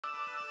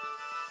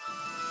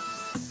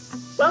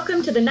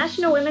Welcome to the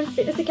National Women's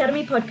Fitness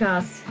Academy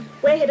podcast.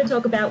 We're here to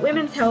talk about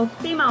women's health,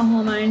 female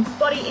hormones,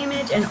 body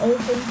image, and all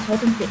things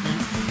health and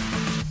fitness.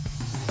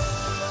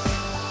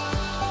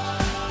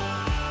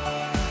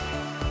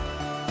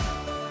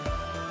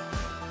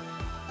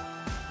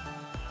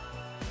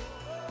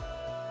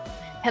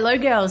 Hello,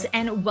 girls,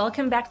 and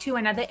welcome back to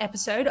another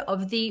episode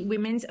of the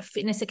Women's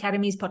Fitness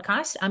Academies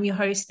podcast. I'm your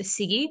host,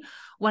 Siggy,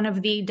 one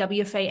of the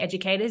WFA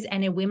educators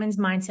and a women's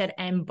mindset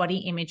and body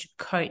image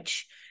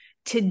coach.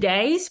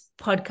 Today's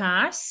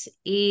podcast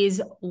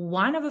is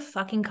one of a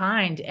fucking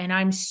kind, and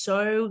I'm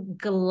so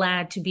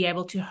glad to be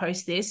able to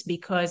host this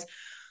because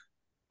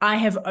I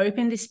have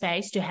opened the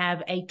space to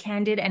have a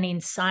candid and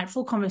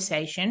insightful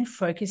conversation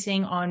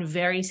focusing on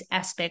various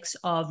aspects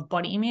of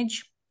body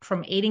image,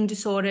 from eating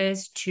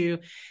disorders to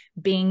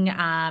being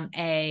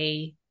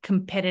a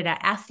competitor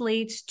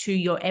athlete to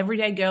your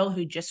everyday girl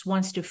who just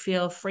wants to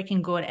feel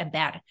freaking good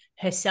about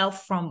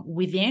herself from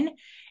within,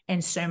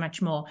 and so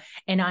much more.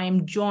 And I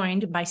am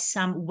joined by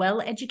some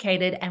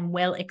well-educated and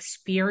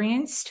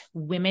well-experienced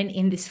women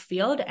in this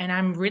field. And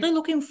I'm really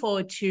looking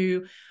forward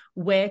to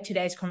where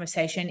today's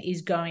conversation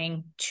is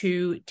going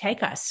to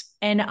take us.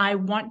 And I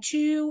want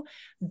to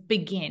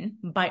begin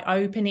by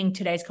opening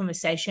today's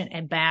conversation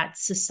about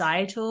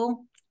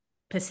societal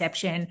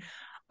perception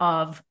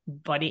of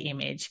body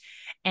image.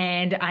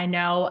 And I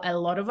know a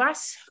lot of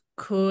us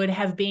could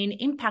have been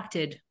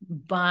impacted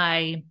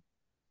by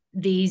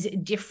these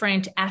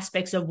different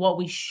aspects of what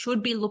we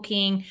should be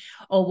looking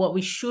or what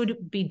we should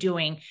be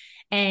doing.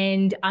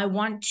 And I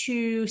want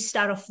to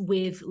start off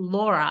with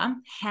Laura.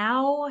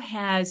 How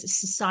has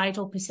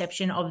societal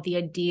perception of the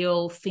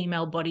ideal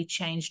female body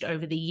changed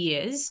over the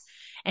years?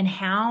 And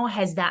how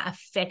has that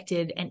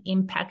affected and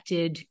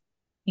impacted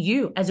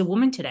you as a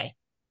woman today?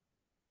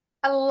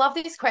 I love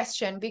this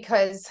question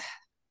because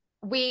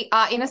we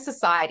are in a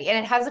society, and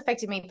it has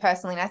affected me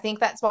personally. And I think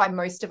that's why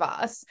most of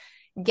us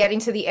get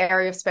into the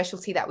area of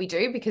specialty that we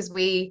do, because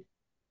we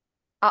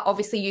are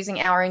obviously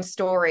using our own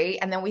story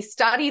and then we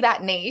study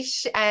that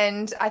niche.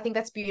 And I think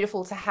that's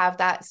beautiful to have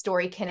that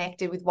story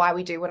connected with why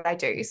we do what I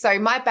do. So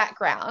my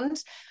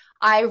background,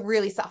 I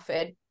really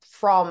suffered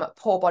from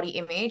poor body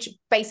image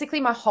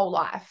basically my whole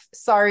life.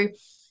 So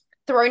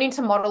thrown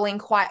into modeling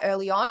quite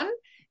early on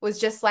was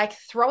just like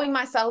throwing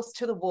myself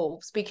to the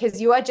wolves,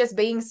 because you are just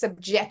being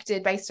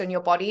subjected based on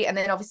your body. And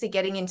then obviously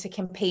getting into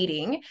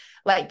competing,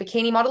 like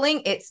bikini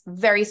modeling, it's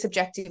very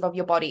subjective of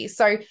your body.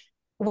 So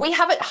we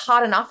have it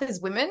hard enough as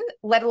women,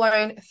 let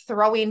alone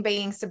throw in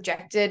being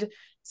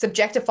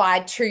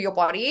subjectified to your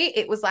body.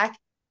 It was like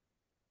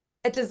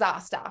a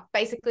disaster,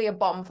 basically a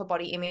bomb for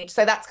body image.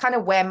 So that's kind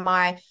of where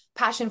my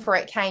passion for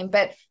it came.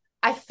 But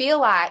I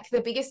feel like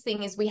the biggest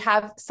thing is we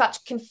have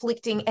such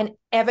conflicting and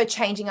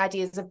ever-changing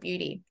ideas of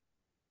beauty.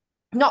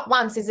 Not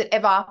once is it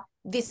ever,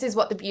 this is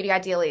what the beauty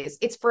ideal is.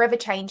 It's forever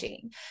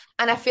changing.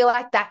 And I feel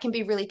like that can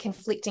be really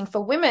conflicting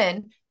for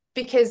women,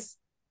 because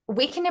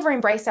we can never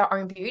embrace our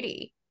own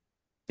beauty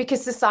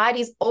because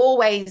society is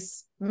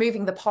always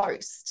moving the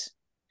post.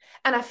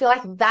 And I feel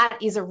like that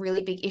is a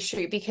really big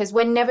issue, because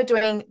we're never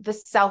doing the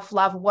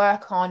self-love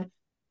work on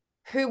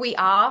who we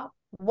are,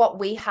 what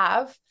we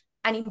have,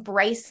 and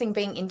embracing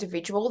being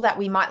individual, that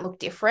we might look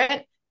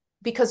different,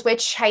 because we're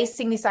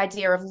chasing this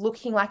idea of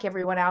looking like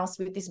everyone else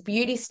with this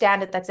beauty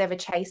standard that's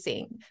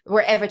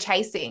we're ever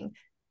chasing.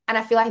 And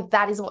I feel like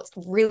that is what's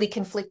really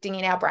conflicting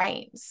in our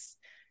brains.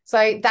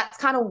 So that's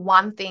kind of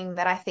one thing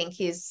that I think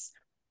is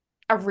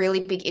a really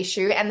big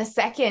issue. And the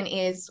second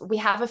is we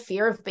have a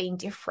fear of being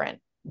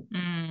different.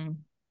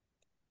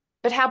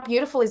 But how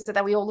beautiful is it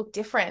that we all look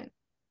different?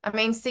 I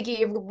mean, Siggy,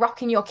 you're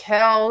rocking your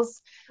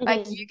curls.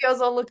 Like, you girls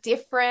all look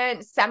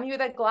different. Sami with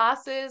her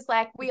glasses.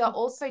 Like, we are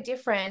all so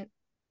different.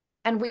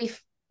 And we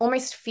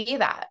almost fear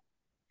that.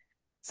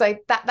 So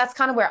that's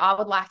kind of where I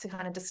would like to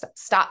kind of just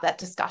start that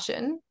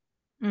discussion.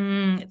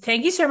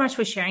 Thank you so much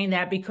for sharing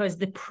that, because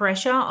the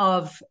pressure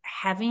of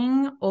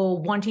having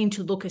or wanting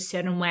to look a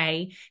certain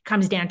way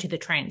comes down to the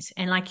trends.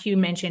 And like you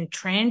mentioned,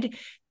 trend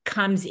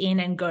comes in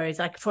and goes.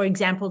 Like, for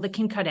example, the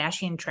Kim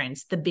Kardashian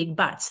trends, the big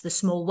butts, the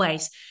small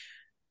waist.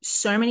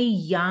 So many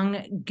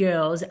young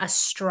girls are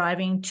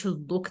striving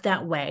to look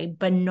that way,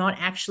 but not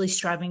actually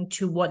striving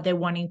to what they're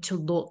wanting to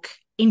look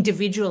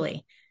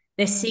individually.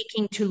 They're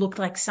seeking to look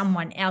like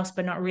someone else,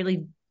 but not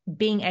really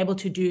being able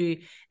to do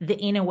the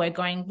inner work,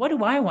 going, what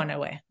do I want to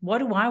wear? What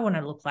do I want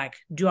to look like?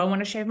 Do I want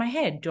to shave my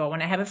head? Do I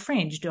want to have a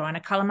fringe? Do I want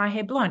to color my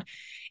hair blonde?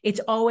 It's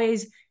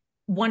always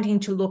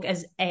wanting to look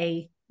as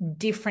a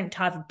different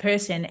type of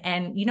person.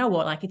 And you know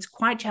what? Like, it's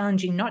quite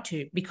challenging not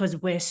to, because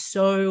we're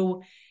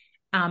so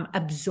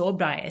absorbed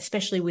by it,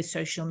 especially with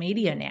social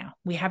media now.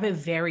 We have it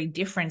very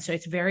different. So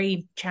it's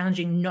very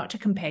challenging not to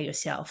compare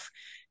yourself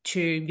to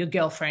your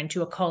girlfriend,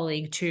 to a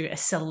colleague, to a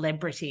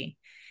celebrity.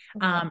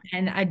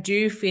 And I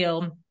do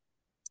feel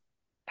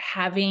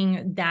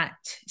having that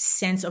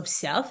sense of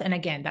self, and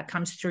again, that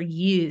comes through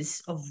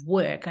years of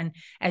work. And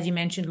as you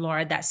mentioned,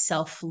 Laura, that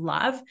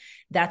self-love,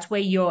 that's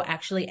where you're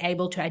actually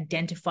able to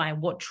identify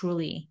what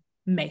truly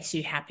makes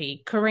you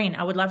happy. Corinne,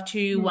 I would love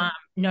to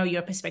know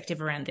your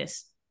perspective around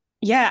this.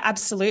 Yeah,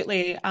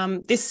 absolutely.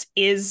 This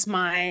is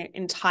my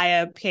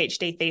entire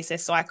PhD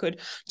thesis, so I could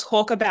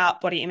talk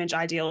about body image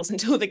ideals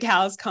until the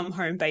cows come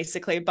home,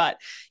 basically. But,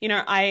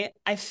 I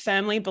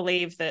firmly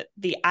believe that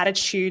the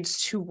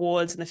attitudes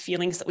towards and the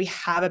feelings that we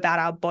have about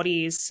our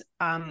bodies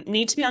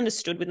need to be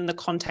understood within the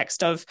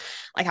context of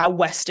like our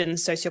Western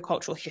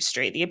sociocultural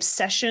history. The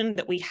obsession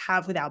that we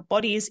have with our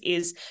bodies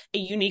is a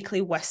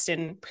uniquely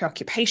Western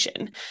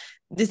preoccupation.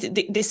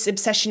 This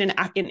obsession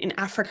in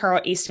Africa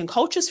or Eastern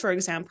cultures, for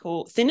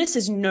example, thinness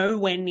is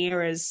nowhere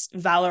near as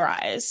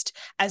valorized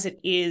as it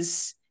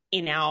is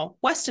in our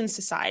Western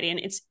society.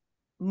 And it's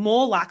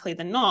more likely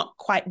than not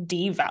quite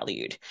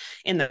devalued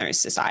in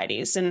those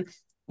societies. And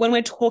when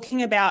we're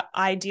talking about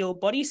ideal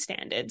body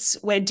standards,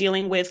 we're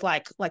dealing with,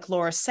 like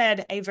Laura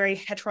said, a very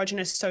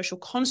heterogeneous social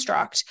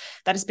construct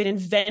that has been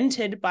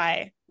invented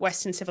by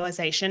Western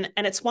civilization.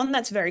 And it's one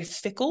that's very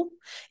fickle.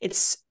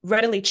 It's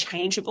readily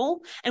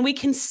changeable. And we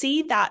can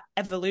see that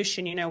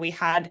evolution. We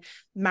had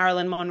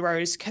Marilyn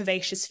Monroe's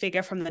curvaceous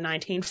figure from the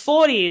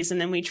 1940s, and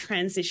then we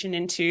transitioned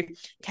into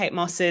Kate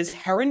Moss's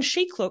heroin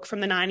chic look from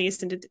the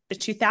 90s into the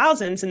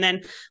 2000s. And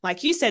then,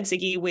 like you said,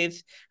 Ziggy,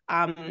 with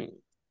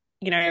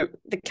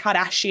the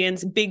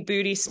Kardashians, big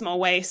booty, small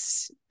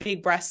waist,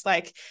 big breasts,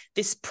 like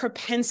this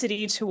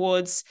propensity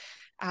towards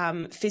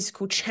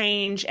physical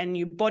change and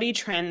new body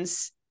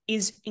trends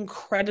is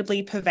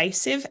incredibly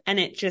pervasive, and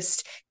it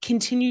just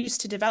continues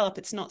to develop.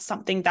 It's not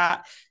something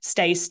that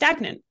stays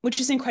stagnant, which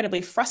is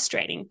incredibly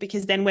frustrating,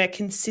 because then we're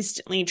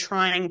consistently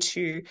trying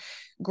to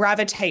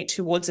gravitate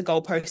towards a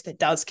goalpost that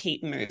does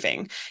keep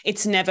moving.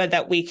 It's never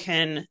that we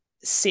can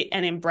sit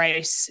and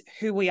embrace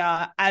who we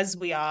are as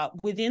we are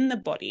within the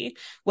body.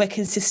 We're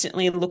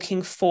consistently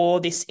looking for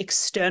this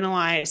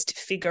externalized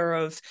figure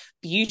of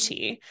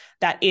beauty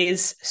that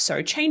is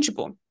so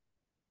changeable.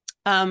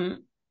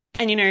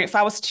 If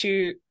I was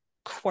to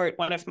quote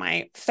one of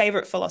my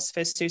favorite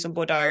philosophers, Susan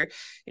Bordeaux,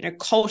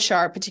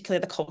 culture, particularly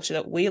the culture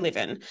that we live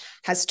in,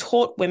 has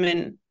taught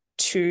women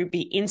to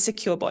be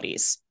insecure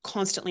bodies,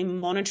 constantly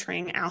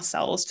monitoring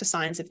ourselves for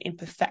signs of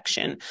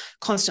imperfection,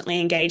 constantly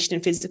engaged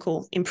in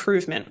physical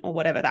improvement, or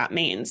whatever that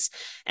means.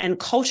 And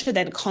culture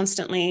then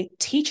constantly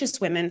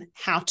teaches women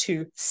how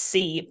to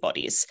see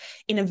bodies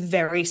in a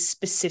very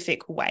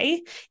specific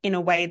way, in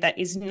a way that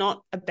is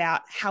not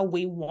about how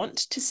we want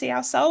to see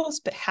ourselves,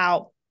 but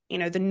how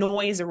the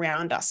noise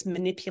around us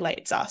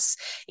manipulates us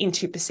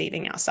into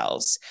perceiving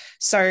ourselves.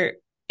 So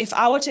if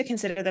I were to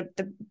consider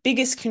the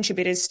biggest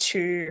contributors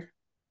to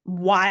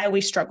why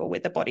we struggle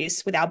with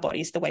our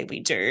bodies the way we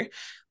do,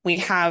 we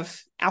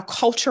have our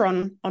culture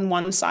on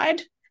one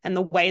side, and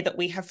the way that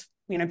we have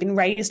been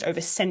raised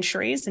over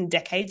centuries and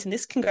decades. And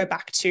this can go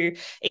back to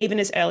even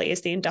as early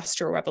as the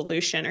Industrial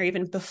Revolution, or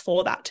even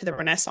before that to the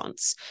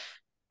Renaissance,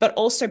 but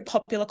also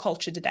popular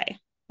culture today,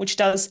 which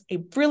does a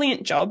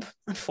brilliant job,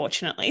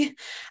 unfortunately,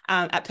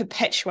 at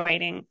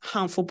perpetuating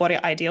harmful body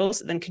ideals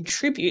that then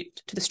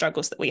contribute to the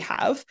struggles that we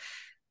have.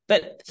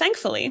 But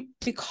thankfully,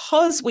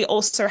 because we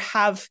also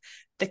have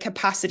the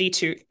capacity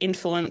to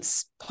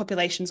influence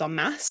populations en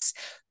masse,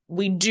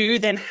 we do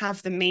then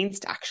have the means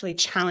to actually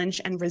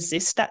challenge and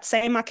resist that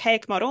same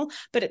archaic model.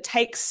 But it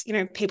takes,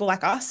 people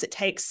like us, it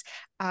takes,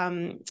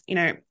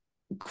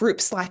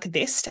 groups like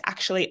this to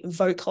actually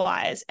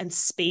vocalize and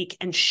speak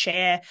and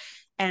share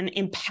and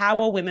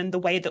empower women the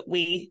way that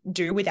we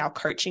do with our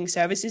coaching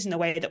services, and the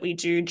way that we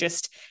do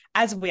just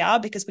as we are,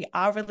 because we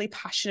are really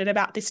passionate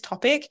about this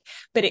topic.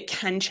 But it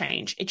can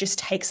change. It just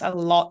takes a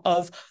lot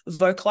of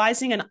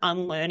vocalizing and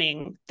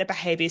unlearning the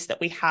behaviors that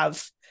we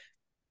have,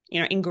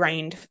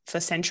 ingrained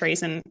for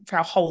centuries and for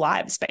our whole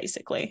lives,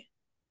 basically.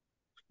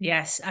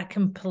 Yes, I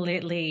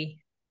completely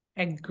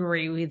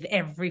agree with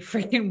every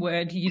freaking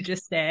word you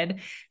just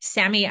said.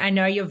 Sami, I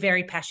know you're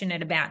very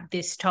passionate about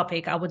this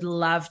topic. I would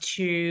love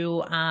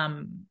to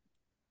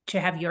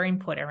have your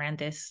input around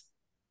this.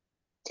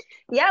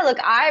 Yeah, look,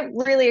 I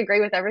really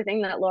agree with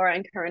everything that Laura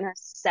and Corinne have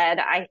said.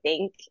 I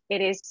think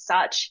it is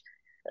such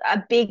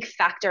a big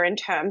factor in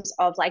terms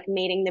of like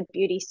meeting the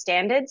beauty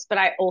standards, but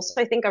I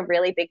also think a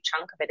really big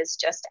chunk of it is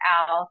just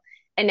our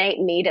innate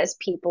need as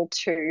people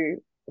to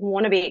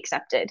want to be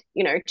accepted,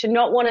 to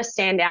not want to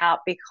stand out,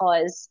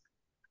 because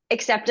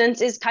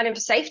acceptance is kind of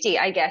safety,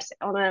 I guess.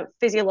 On a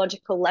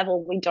physiological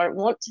level, we don't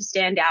want to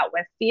stand out.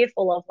 We're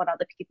fearful of what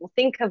other people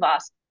think of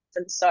us.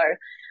 And so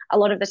a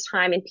lot of the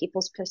time in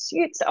people's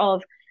pursuits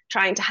of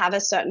trying to have a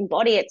certain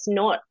body, it's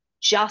not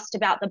just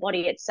about the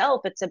body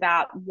itself. It's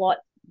about what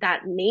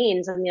that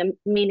means, and the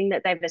meaning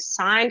that they've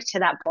assigned to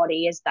that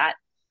body is that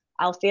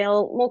I'll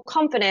feel more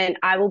confident,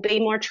 I will be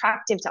more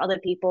attractive to other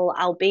people,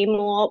 I'll be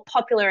more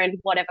popular in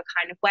whatever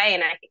kind of way.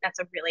 And I think that's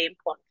a really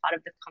important part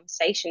of the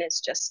conversation,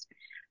 is just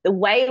the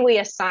way we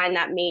assign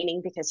that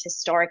meaning, because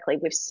historically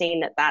we've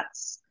seen that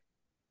that's,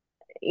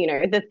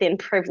 the thin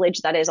privilege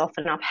that is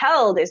often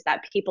upheld is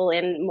that people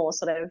in more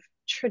sort of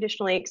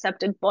traditionally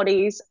accepted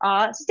bodies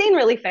are seen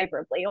really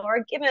favorably, or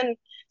are given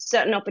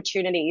certain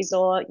opportunities,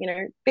 or,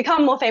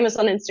 become more famous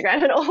on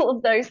Instagram and all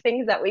of those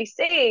things that we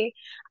see.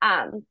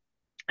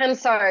 And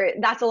so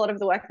that's a lot of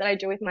the work that I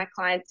do with my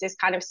clients, is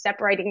kind of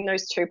separating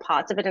those two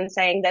parts of it and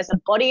saying there's a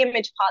body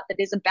image part that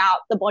is about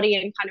the body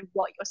and kind of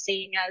what you're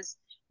seeing as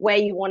where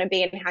you want to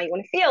be and how you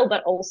want to feel.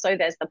 But also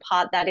there's the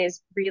part that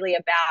is really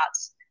about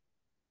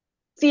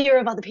fear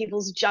of other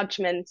people's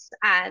judgments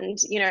and,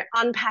 you know,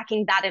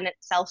 unpacking that in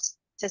itself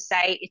to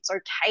say it's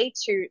okay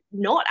to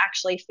not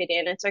actually fit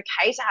in. It's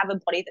okay to have a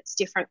body that's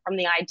different from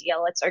the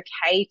ideal. It's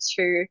okay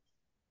to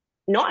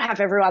not have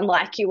everyone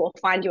like you or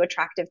find you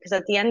attractive, because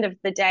at the end of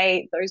the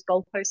day, those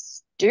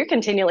goalposts do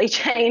continually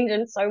change.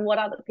 And so what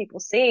other people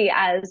see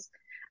as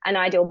an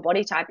ideal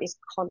body type is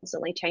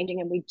constantly changing,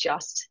 and we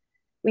just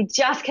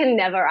can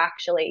never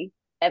actually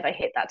ever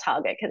hit that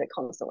target because it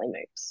constantly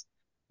moves.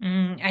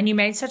 And you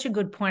made such a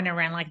good point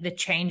around like the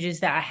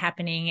changes that are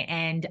happening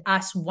and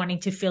us wanting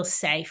to feel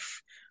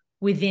safe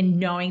within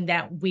knowing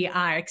that we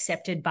are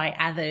accepted by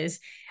others.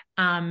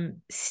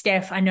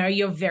 Steph, I know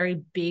you're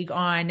very big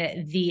on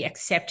the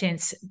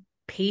acceptance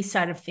piece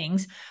side of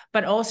things,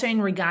 but also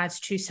in regards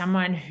to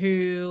someone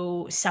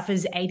who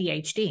suffers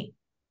ADHD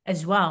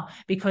as well,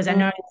 because I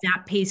know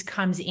that piece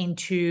comes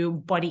into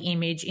body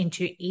image,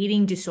 into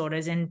eating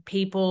disorders, and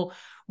people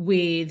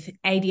with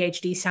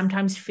ADHD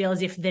sometimes feel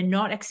as if they're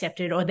not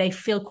accepted or they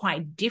feel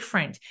quite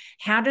different.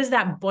 How does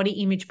that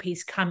body image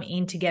piece come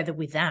in together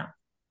with that?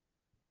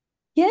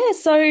 Yeah,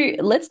 so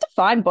let's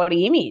define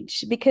body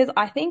image, because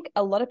I think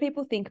a lot of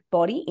people think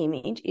body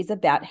image is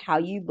about how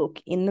you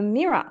look in the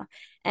mirror.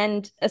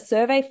 And a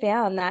survey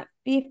found that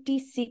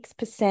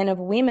 56% of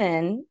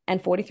women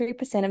and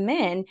 43% of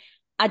men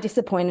are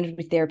disappointed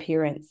with their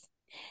appearance.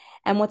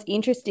 And what's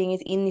interesting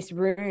is in this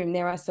room,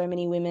 there are so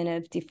many women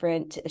of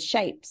different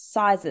shapes,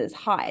 sizes,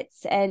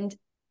 heights, and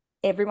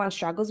everyone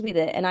struggles with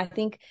it. And I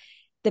think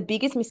the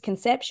biggest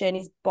misconception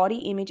is body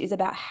image is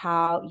about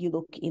how you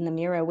look in the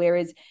mirror,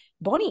 whereas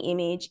body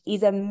image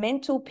is a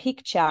mental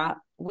picture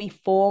we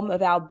form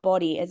of our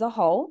body as a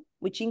whole,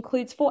 which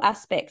includes 4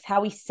 aspects: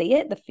 how we see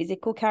it, the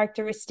physical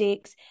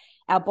characteristics,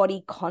 our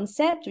body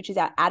concept, which is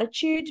our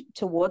attitude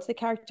towards the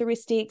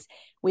characteristics.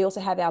 We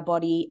also have our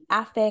body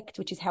affect,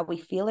 which is how we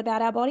feel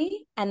about our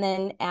body, and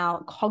then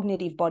our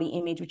cognitive body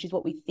image, which is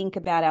what we think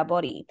about our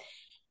body.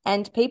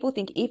 And people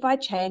think if I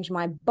change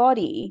my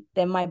body,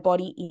 then my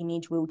body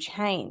image will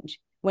change,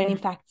 when in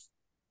fact,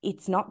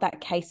 it's not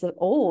that case at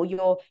all.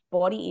 Your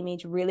body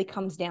image really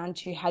comes down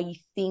to how you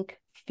think,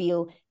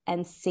 feel,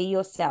 and see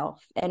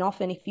yourself. And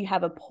often if you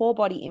have a poor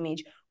body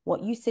image,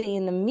 what you see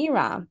in the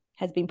mirror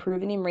has been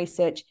proven in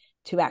research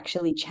to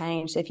actually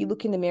change. So if you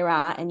look in the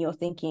mirror and you're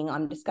thinking,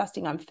 I'm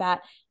disgusting, I'm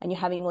fat, and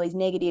you're having all these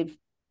negative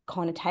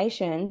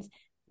connotations,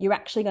 you're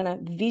actually going to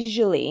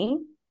visually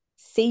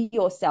see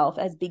yourself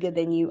as bigger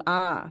than you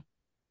are.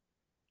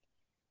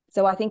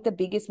 So I think the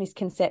biggest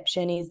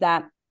misconception is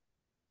that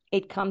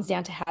it comes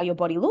down to how your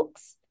body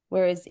looks,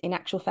 whereas in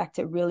actual fact,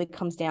 it really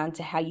comes down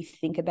to how you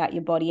think about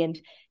your body. And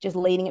just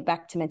leading it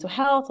back to mental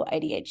health or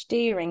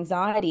ADHD or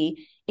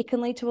anxiety, it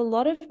can lead to a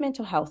lot of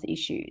mental health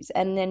issues.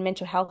 And then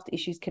mental health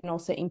issues can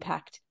also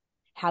impact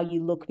how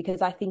you look,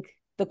 because I think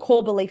the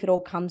core belief it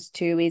all comes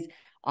to is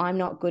I'm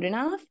not good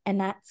enough.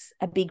 And that's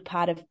a big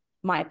part of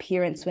my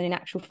appearance, when in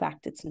actual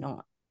fact, it's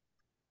not.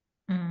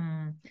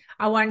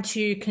 I want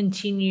to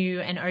continue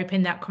and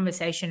open that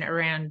conversation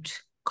around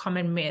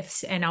common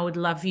myths. And I would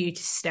love you,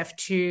 Steph,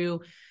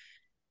 to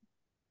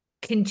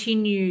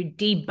continue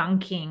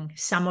debunking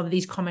some of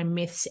these common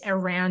myths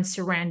around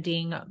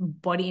surrounding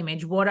body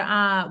image.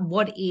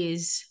 What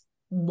is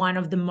one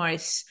of the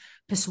most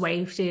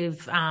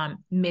persuasive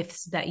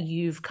myths that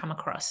you've come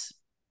across?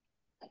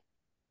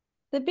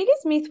 The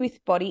biggest myth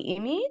with body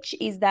image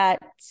is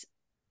that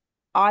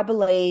I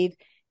believe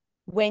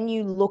when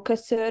you look a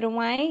certain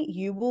way,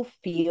 you will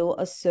feel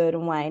a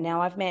certain way.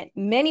 Now, I've met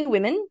many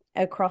women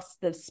across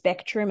the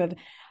spectrum of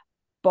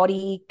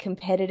body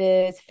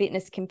competitors,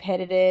 fitness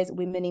competitors,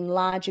 women in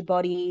larger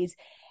bodies,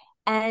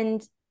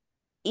 and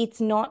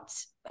it's not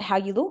how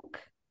you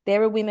look.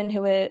 There are women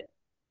who are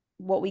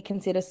what we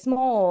consider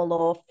small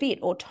or fit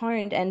or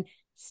toned and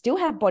still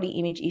have body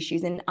image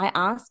issues. And I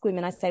ask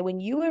women, I say, when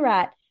you were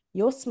at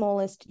your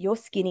smallest, your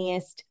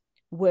skinniest,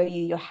 were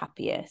you your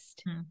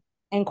happiest?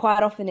 And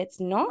quite often it's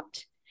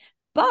not.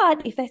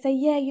 But if they say,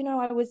 yeah, you know,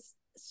 I was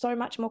so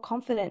much more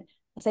confident,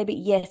 I say, but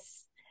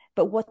yes,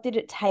 but what did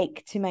it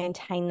take to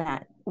maintain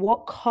that?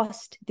 What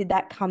cost did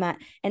that come at?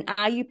 And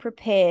are you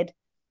prepared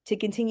to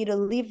continue to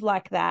live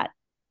like that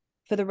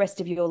for the rest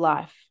of your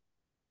life?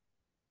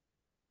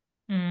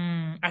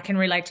 I can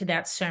relate to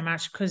that so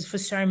much, because for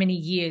so many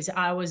years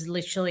I was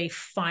literally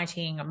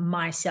fighting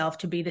myself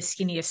to be the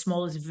skinniest,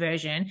 smallest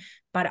version,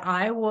 but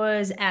I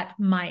was at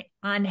my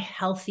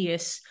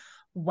unhealthiest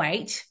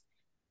weight,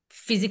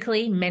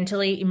 physically,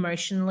 mentally,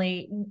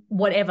 emotionally,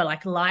 whatever.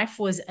 Like, life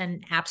was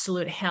an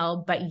absolute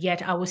hell, but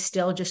yet I was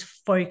still just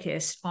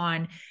focused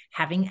on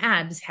having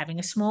abs, having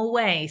a small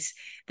waist,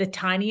 the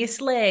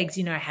tiniest legs,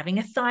 you know, having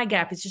a thigh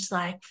gap. It's just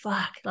like,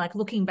 fuck, like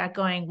looking back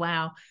going,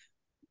 wow,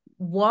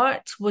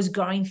 what was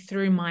going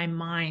through my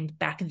mind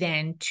back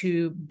then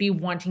to be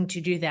wanting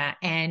to do that?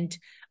 And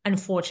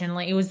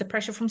Unfortunately, it was the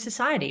pressure from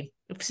society.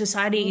 If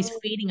society is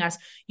feeding us,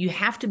 you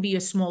have to be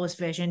your smallest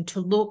version to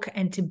look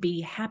and to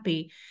be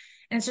happy.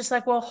 And it's just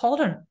like, well,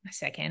 hold on a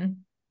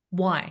second.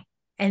 Why?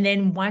 And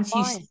then once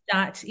you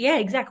start, yeah,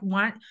 exactly.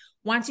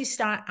 Once you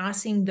start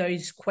asking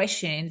those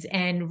questions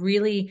and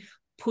really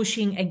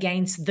pushing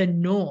against the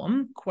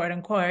norm, quote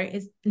unquote,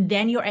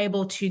 then you're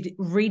able to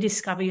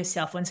rediscover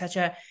yourself on such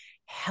a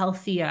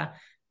healthier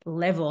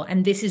level.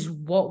 And this is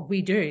what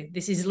we do.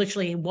 This is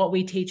literally what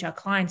we teach our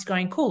clients,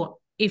 going,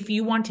 cool, if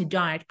you want to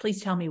diet,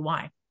 please tell me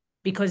why.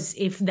 Because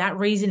if that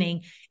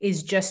reasoning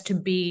is just to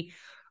be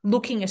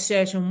looking a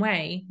certain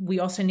way, we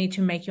also need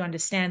to make you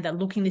understand that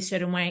looking this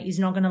certain way is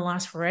not going to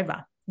last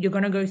forever. You're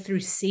going to go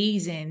through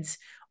seasons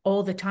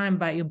all the time,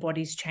 but your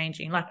body's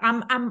changing. Like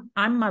I'm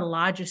my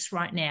largest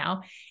right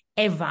now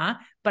ever,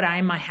 but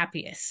I'm my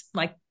happiest.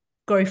 Like,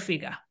 go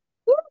figure.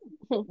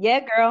 Yeah,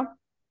 girl.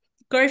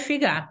 Go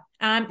figure.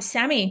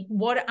 Sami,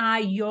 what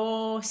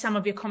are some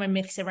of your common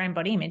myths around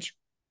body image?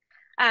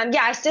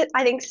 I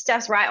think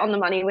Steph's right on the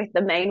money with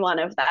the main one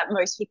of that.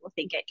 Most people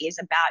think it is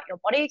about your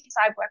body, because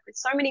I've worked with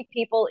so many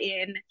people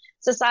in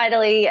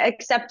societally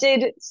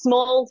accepted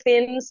small,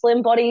 thin,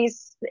 slim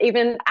bodies,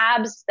 even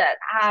abs, that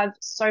have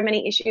so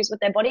many issues with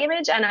their body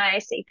image. And I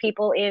see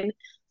people in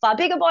far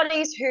bigger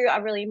bodies who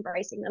are really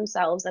embracing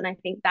themselves. And I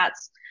think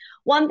that's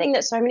one thing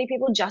that so many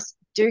people just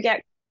do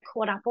get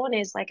caught up on,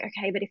 is like,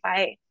 okay, but if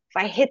I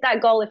hit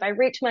that goal, if I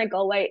reach my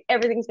goal weight,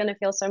 everything's going to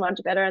feel so much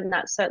better. And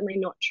that's certainly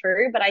not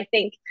true. But I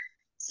think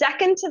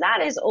second to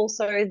that is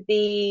also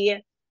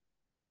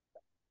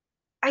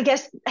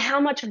how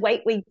much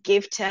weight we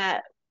give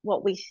to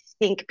what we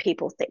think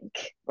people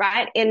think,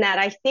 right? In that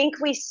I think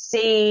we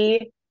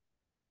see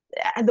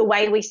the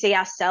way we see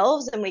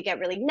ourselves and we get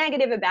really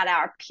negative about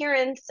our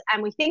appearance,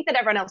 and we think that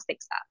everyone else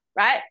thinks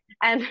that, right?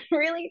 And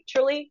really,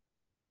 truly,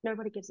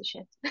 nobody gives a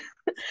shit.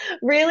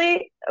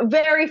 Really,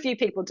 very few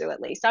people do,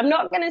 at least. I'm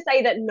not going to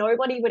say that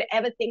nobody would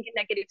ever think a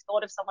negative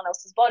thought of someone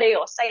else's body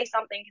or say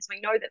something, because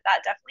we know that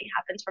that definitely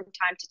happens from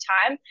time to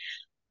time.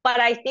 But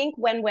I think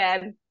when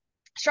we're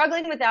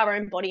struggling with our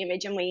own body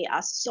image and we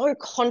are so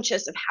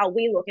conscious of how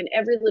we look and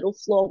every little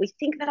flaw, we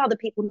think that other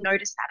people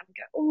notice that, and we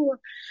go, oh,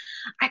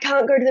 I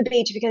can't go to the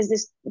beach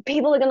because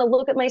people are going to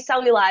look at my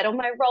cellulite or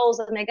my rolls,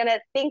 and they're going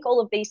to think all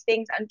of these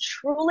things. And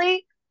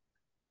truly,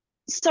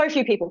 so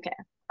few people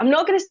care. I'm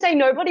not going to say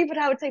nobody, but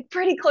I would say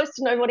pretty close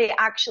to nobody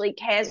actually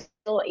cares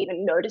or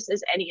even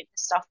notices any of the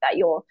stuff that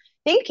you're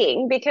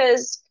thinking,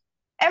 because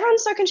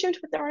everyone's so consumed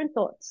with their own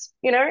thoughts,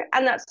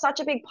 and that's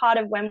such a big part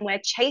of when we're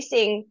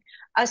chasing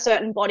a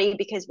certain body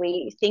because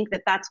we think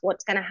that that's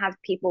what's going to have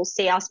people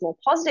see us more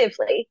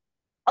positively.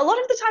 A lot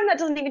of the time that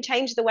doesn't even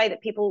change the way that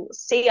people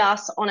see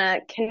us on a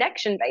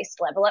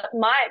connection-based level. It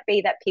might be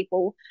that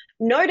people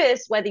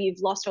notice whether you've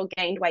lost or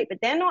gained weight, but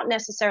they're not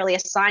necessarily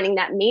assigning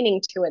that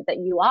meaning to it that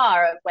you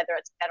are, of whether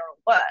it's better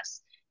or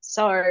worse.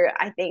 So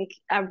I think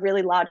a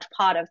really large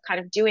part of kind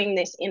of doing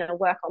this inner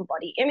work on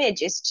body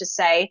image is to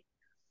say,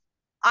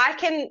 I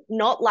can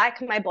not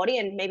like my body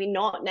and maybe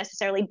not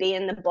necessarily be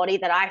in the body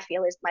that I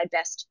feel is my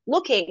best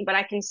looking, but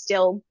I can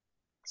still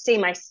see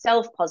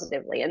myself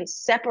positively and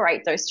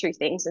separate those two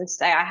things and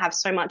say I have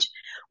so much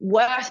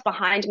worth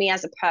behind me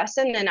as a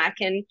person, and I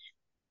can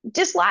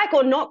dislike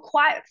or not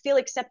quite feel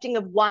accepting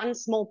of one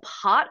small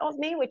part of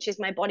me, which is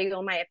my body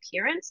or my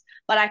appearance,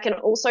 but I can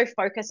also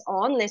focus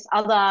on this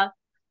other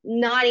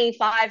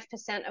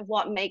 95% of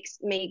what makes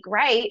me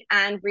great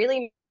and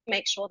really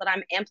make sure that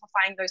I'm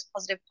amplifying those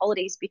positive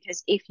qualities.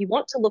 Because if you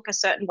want to look a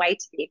certain way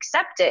to be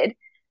accepted,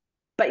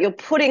 but you're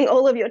putting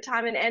all of your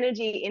time and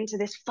energy into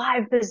this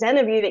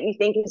 5% of you that you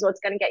think is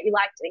what's going to get you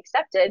liked and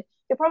accepted,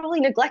 you're probably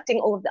neglecting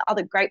all of the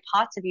other great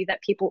parts of you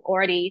that people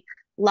already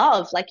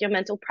love, like your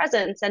mental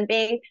presence and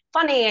being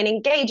funny and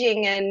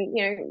engaging and,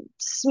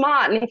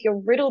 smart. And if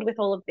you're riddled with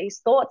all of these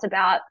thoughts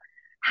about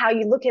how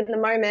you look in the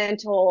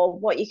moment or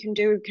what you can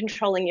do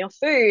controlling your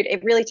food,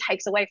 it really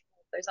takes away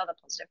from those other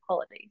positive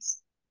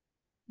qualities.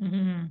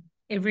 Mm-hmm.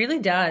 It really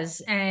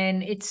does.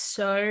 And it's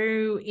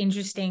so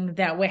interesting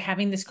that we're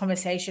having this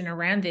conversation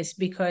around this,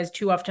 because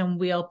too often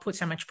we'll put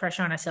so much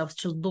pressure on ourselves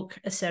to look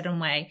a certain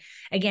way.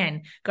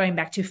 Again, going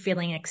back to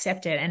feeling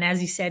accepted. And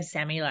as you said,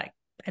 Sami, like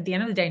at the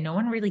end of the day, no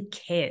one really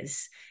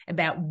cares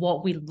about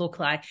what we look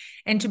like.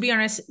 And to be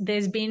honest,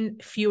 there's been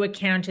few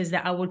encounters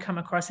that I would come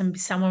across and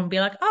someone would be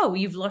like, oh,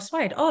 you've lost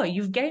weight. Oh,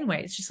 you've gained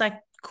weight. It's just like,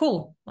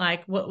 cool.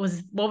 Like what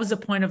was the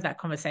point of that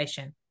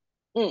conversation?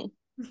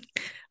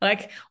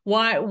 Like,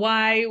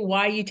 why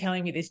are you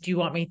telling me this? Do you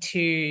want me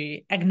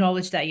to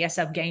acknowledge that, yes,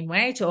 I've gained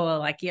weight, or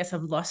like, yes,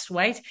 I've lost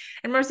weight?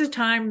 And most of the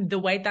time, the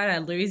weight that I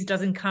lose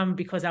doesn't come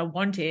because I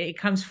want it. It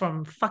comes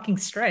from fucking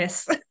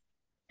stress.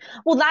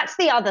 Well, that's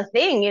the other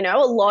thing, a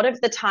lot of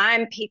the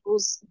time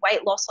people's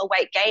weight loss or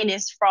weight gain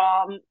is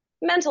from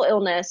mental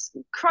illness,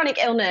 chronic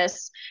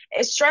illness,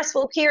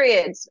 stressful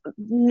periods,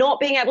 not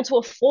being able to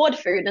afford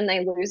food, and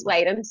they lose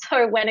weight. And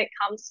so when it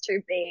comes to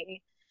being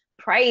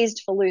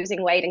praised for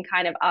losing weight and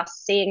kind of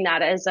us seeing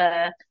that as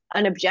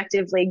an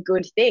objectively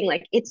good thing.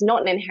 Like, it's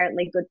not an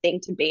inherently good thing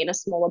to be in a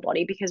smaller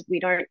body because we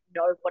don't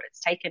know what it's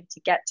taken to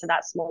get to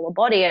that smaller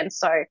body. And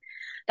so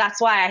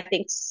that's why I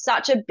think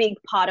such a big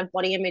part of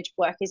body image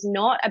work is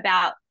not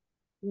about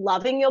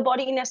loving your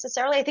body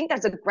necessarily. I think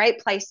that's a great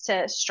place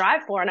to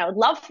strive for, and I would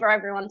love for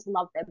everyone to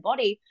love their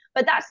body,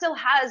 but that still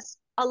has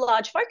a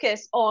large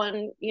focus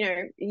on, you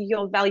know,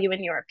 your value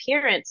in your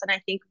appearance. And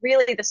I think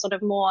really the sort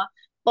of more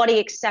body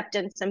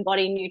acceptance and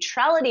body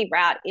neutrality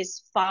route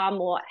is far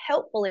more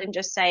helpful in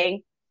just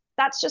saying,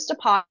 that's just a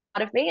part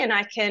of me and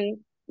I can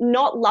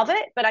not love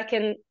it, but I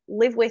can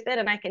live with it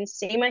and I can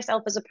see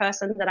myself as a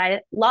person that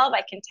I love.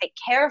 I can take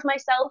care of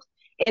myself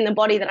in the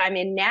body that I'm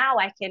in now.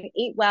 I can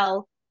eat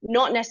well,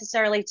 not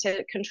necessarily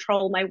to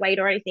control my weight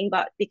or anything,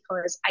 but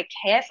because I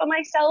care for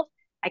myself.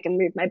 I can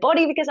move my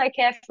body because I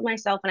care for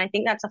myself. And I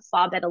think that's a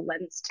far better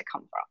lens to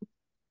come from.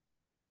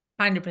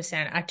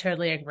 100%. I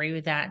totally agree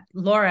with that.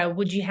 Laura,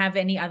 would you have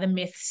any other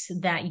myths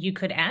that you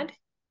could add?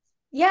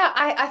 Yeah,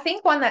 I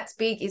think one that's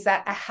big is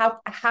that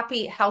a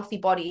happy, healthy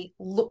body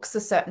looks a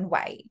certain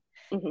way.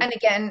 Mm-hmm. And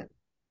again,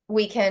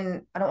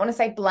 I don't want to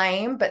say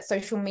blame, but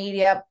social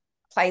media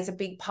plays a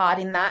big part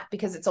in that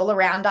because it's all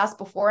around us,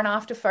 before and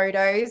after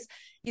photos.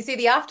 You see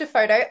the after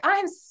photo,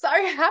 I'm so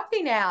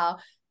happy now.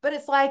 But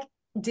it's like,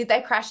 did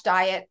they crash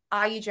diet?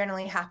 Are you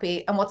generally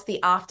happy? And what's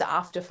the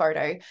after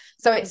photo?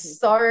 So it's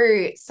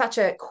such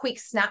a quick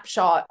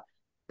snapshot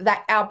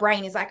that our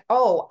brain is like,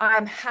 oh,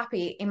 I'm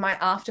happy in my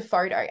after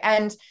photo.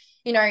 And,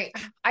 you know,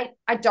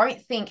 I don't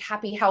think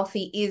happy,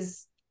 healthy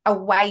is a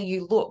way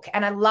you look.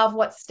 And I love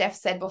what Steph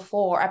said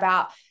before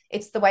about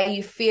it's the way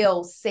you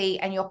feel, see,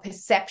 and your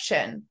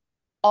perception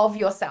of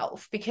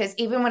yourself. Because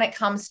even when it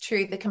comes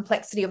to the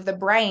complexity of the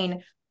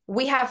brain,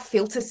 we have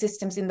filter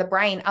systems in the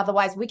brain.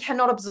 Otherwise, we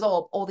cannot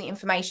absorb all the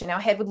information. Our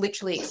head would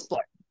literally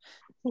explode.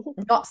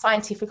 Not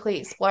scientifically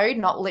explode,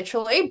 not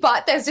literally,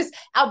 but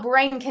our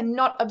brain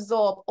cannot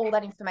absorb all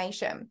that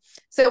information.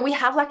 So we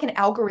have like an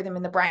algorithm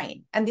in the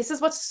brain. And this is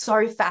what's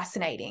so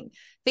fascinating.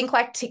 Think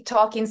like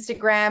TikTok,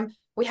 Instagram.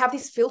 We have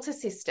this filter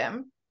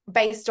system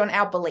based on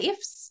our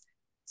beliefs.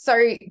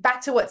 So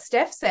back to what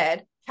Steph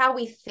said, how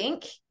we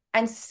think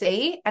and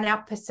see and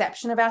our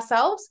perception of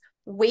ourselves,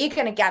 we're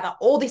going to gather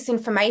all this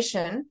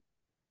information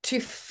to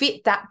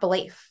fit that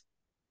belief.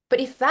 But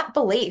if that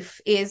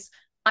belief is,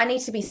 I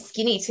need to be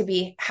skinny to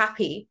be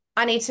happy,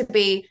 I need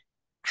to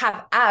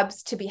have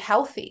abs to be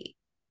healthy,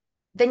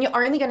 then you're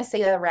only going to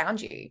see that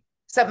around you.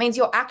 So it means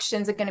your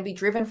actions are going to be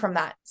driven from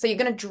that. So you're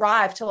going to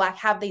drive to like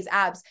have these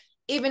abs,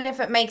 even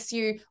if it makes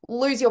you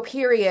lose your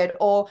period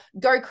or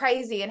go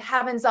crazy and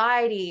have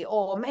anxiety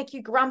or make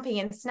you grumpy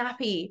and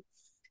snappy.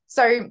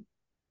 So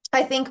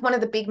I think one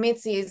of the big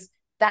myths is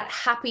that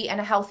happy and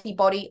a healthy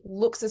body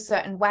looks a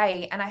certain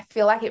way. And I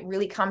feel like it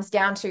really comes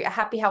down to a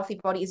happy, healthy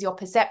body is your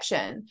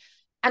perception.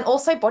 And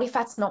also body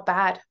fat's not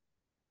bad.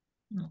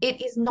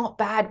 It is not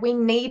bad. We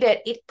need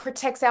it. It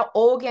protects our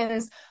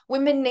organs.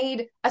 Women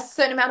need a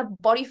certain amount of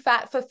body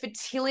fat for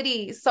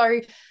fertility.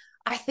 So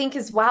I think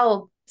as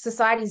well,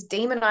 society's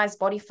demonized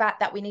body fat,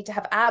 that we need to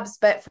have abs.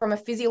 But from a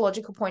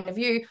physiological point of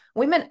view,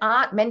 women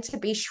aren't meant to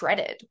be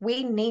shredded.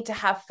 We need to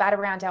have fat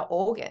around our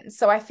organs.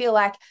 So I feel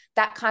like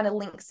that kind of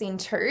links in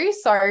too.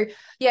 So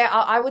yeah,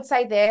 I would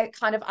say they're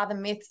kind of other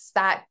myths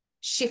that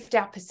shift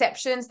our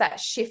perceptions, that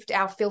shift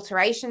our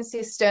filtration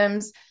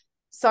systems.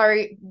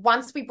 So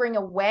once we bring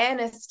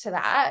awareness to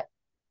that,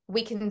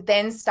 we can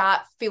then start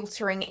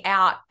filtering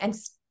out and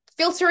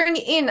filtering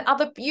in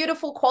other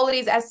beautiful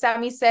qualities, as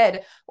Sami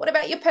said. What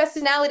about your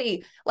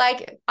personality?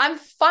 Like, I'm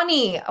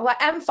funny.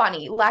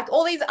 Like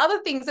all these other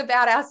things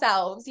about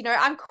ourselves, you know,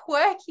 I'm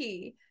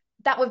quirky,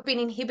 that we've been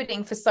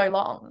inhibiting for so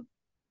long.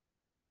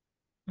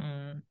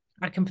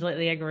 I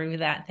completely agree with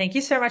that. Thank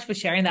you so much for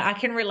sharing that. I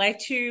can relate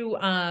to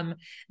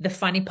the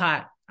funny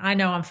part. I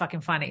know I'm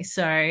fucking funny,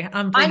 so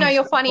I know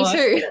you're funny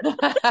too.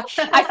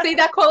 I see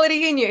that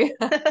quality in you.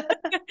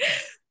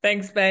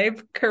 Thanks, babe.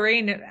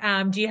 Corinne,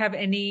 do you have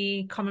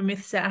any common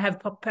myths that have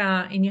popped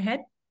in your head?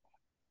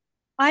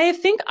 I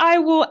think I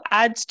will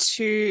add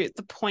to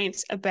the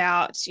points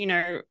about, you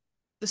know,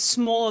 the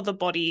smaller the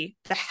body,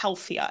 the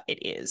healthier it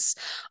is.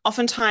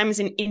 Oftentimes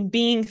in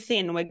being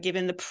thin, we're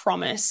given the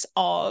promise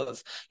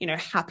of, you know,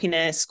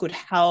 happiness, good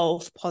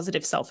health,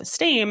 positive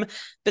self-esteem.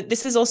 But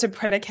this is also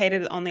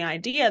predicated on the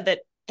idea that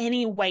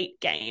any weight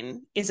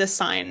gain is a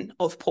sign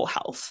of poor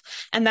health.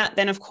 And that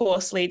then, of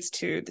course, leads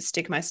to the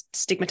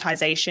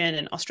stigmatization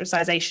and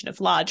ostracization of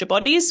larger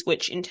bodies,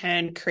 which in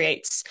turn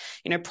creates,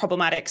 you know,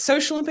 problematic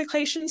social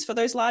implications for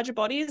those larger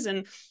bodies.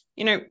 And,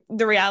 you know,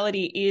 the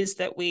reality is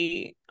that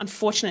we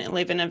unfortunately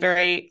live in a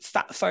very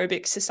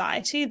fat-phobic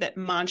society that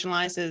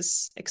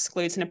marginalizes,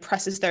 excludes, and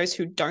oppresses those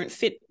who don't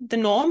fit the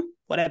norm,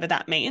 whatever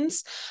that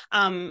means.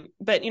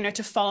 But, you know,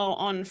 to follow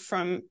on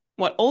from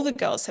what all the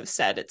girls have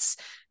said, it's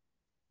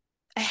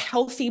a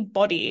healthy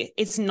body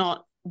is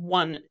not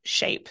one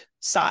shape,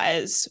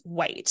 size,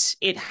 weight.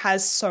 It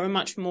has so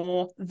much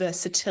more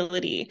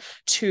versatility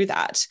to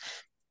that.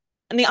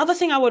 And the other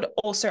thing I would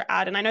also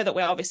add, and I know that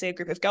we're obviously a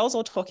group of girls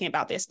all talking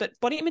about this, but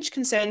body image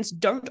concerns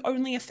don't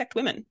only affect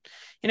women.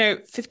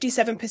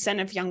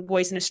 57% of young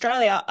boys in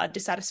Australia are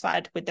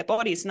dissatisfied with their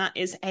bodies, and that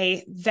is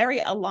a very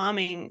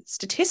alarming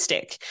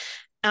statistic.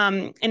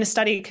 In a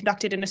study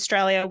conducted in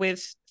Australia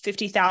with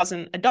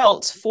 50,000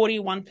 adults,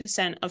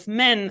 41% of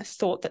men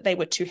thought that they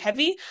were too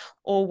heavy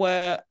or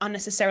were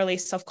unnecessarily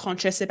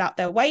self-conscious about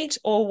their weight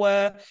or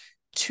were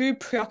too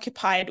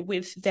preoccupied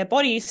with their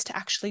bodies to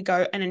actually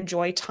go and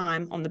enjoy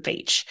time on the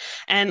beach.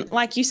 And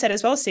like you said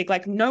as well, Sig,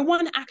 like no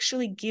one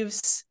actually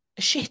gives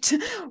a shit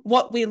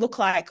what we look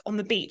like on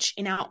the beach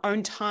in our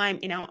own time,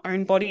 in our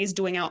own bodies,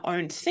 doing our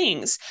own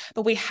things.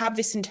 But we have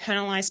this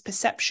internalized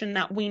perception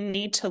that we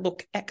need to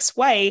look X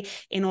way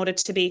in order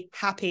to be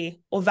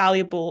happy or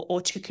valuable or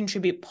to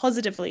contribute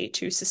positively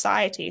to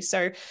society.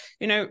 So,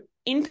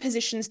 in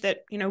positions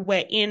that,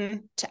 we're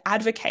in to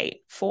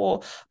advocate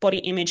for body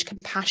image,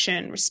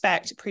 compassion,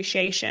 respect,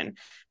 appreciation,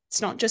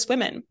 it's not just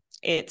women,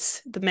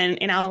 it's the men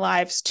in our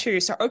lives too.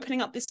 So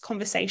opening up this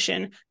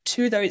conversation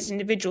to those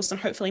individuals and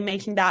hopefully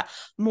making that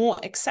more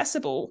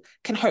accessible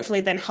can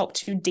hopefully then help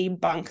to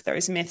debunk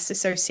those myths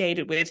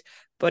associated with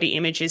body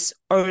image is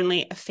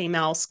only a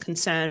female's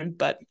concern,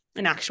 but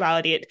in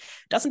actuality, it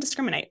doesn't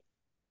discriminate.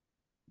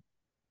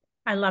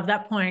 I love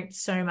that point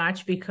so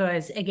much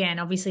because, again,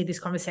 obviously this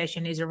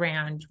conversation is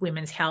around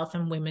women's health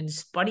and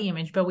women's body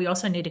image, but we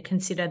also need to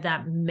consider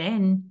that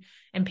men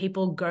and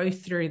people go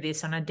through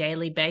this on a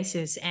daily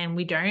basis. And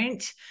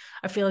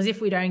I feel as if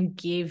we don't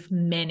give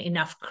men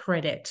enough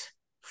credit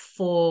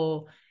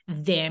for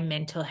their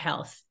mental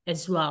health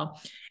as well.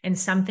 And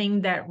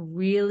something that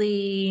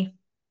really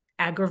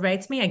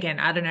aggravates me, again,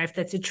 I don't know if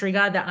that's a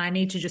trigger that I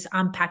need to just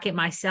unpack it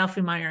myself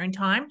in my own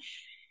time.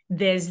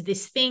 There's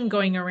this thing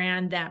going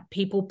around that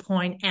people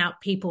point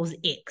out people's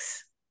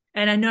icks.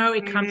 And I know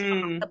it comes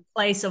from a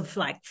place of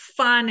like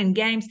fun and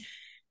games.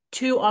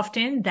 Too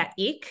often that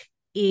ick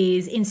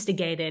is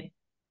instigated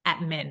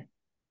at men.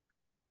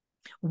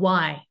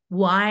 Why?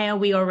 Why are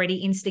we already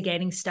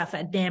instigating stuff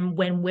at them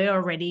when we're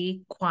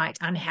already quite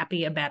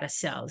unhappy about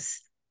ourselves?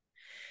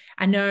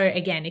 I know,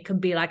 again, it could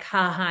be like,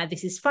 ha,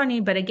 this is funny.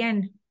 But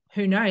again,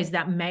 who knows,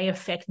 that may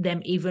affect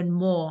them even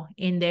more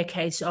in their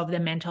case of their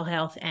mental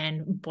health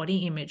and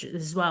body image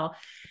as well.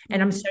 And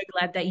I'm so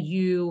glad that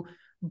you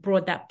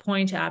brought that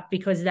point up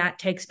because that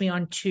takes me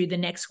on to the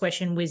next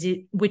question,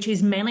 which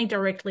is mainly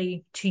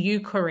directly to you,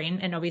 Corinne,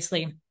 and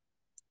obviously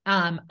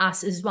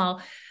us as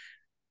well.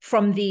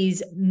 From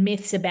these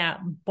myths about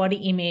body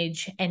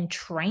image and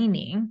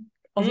training,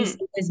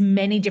 obviously there's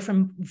many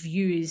different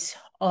views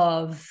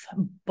of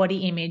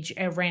body image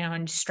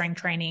around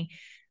strength training.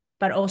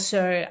 But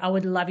also, I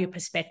would love your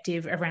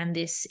perspective around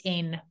this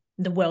in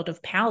the world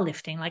of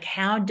powerlifting. Like,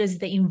 how does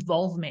the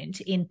involvement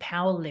in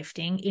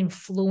powerlifting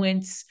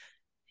influence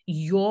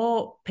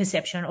your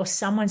perception or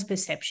someone's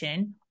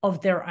perception of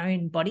their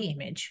own body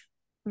image?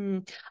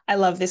 I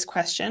love this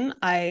question.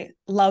 I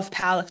love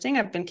powerlifting.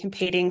 I've been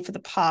competing for the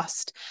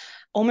past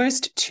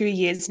almost 2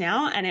 years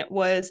now, and it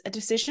was a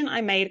decision I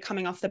made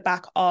coming off the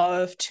back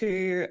of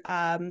 2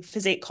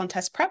 physique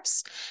contest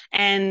preps.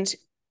 And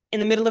in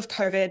the middle of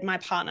COVID, my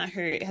partner,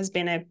 who has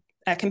been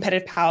a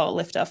competitive power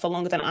lifter for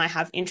longer than I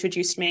have,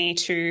 introduced me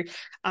to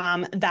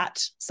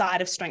that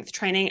side of strength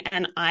training,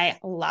 and I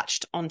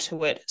latched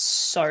onto it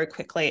so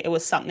quickly. It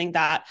was something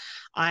that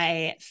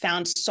I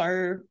found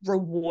so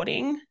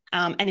rewarding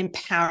and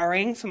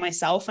empowering for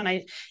myself. And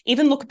I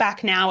even look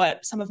back now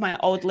at some of my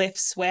old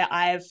lifts where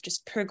I've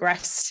just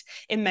progressed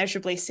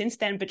immeasurably since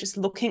then, but just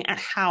looking at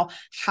how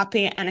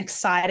happy and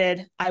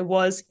excited I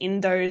was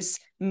in those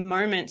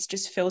moments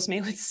just fills me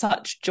with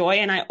such joy.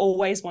 And I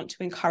always want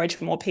to encourage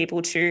more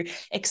people to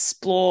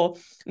explore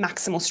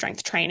maximal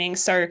strength training.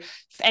 So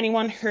for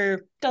anyone who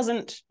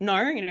doesn't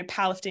know,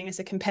 powerlifting is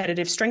a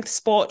competitive strength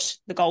sport.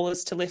 The goal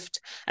is to lift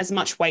as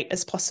much weight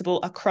as possible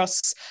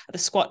across the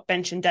squat,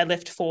 bench, and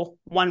deadlift for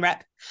 1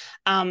 rep.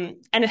 And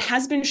it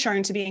has been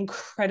shown to be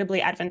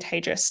incredibly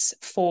advantageous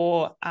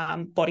for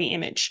body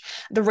image.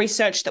 The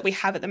research that we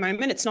have at the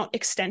moment, it's not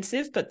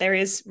extensive, but there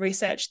is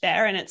research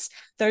there. And it's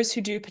those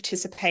who do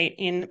participate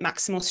in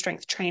maximal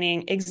strength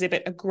training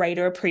exhibit a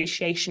greater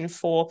appreciation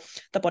for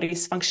the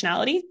body's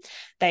functionality.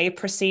 They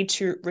proceed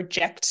to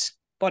reject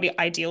body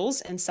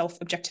ideals and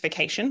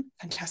self-objectification.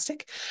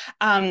 Fantastic.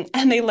 And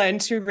they learn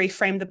to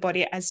reframe the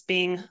body as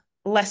being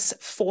less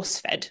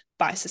force-fed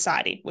by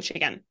society, which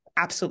again,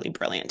 absolutely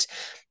brilliant.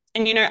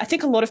 And, I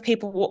think a lot of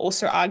people will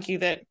also argue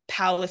that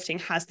powerlifting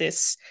has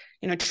this,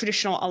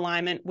 traditional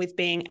alignment with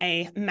being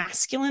a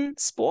masculine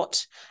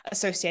sport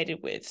associated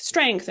with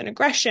strength and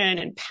aggression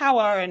and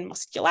power and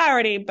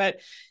muscularity, but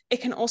it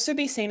can also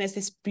be seen as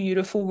this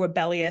beautiful,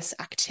 rebellious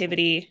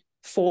activity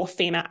for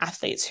female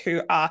athletes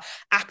who are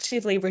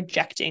actively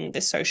rejecting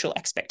the social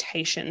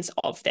expectations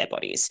of their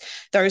bodies.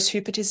 Those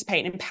who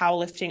participate in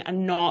powerlifting are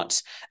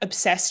not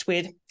obsessed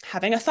with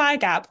having a thigh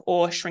gap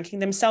or shrinking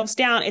themselves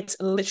down. It's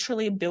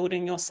literally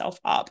building yourself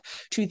up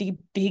to the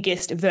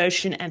biggest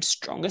version and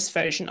strongest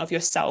version of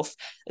yourself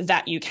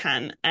that you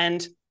can.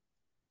 And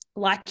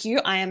like you,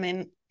 I am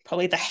in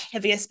probably the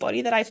heaviest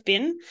body that I've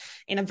been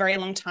in a very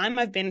long time.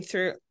 I've been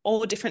through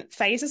all different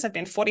phases. I've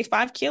been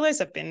 45 kilos,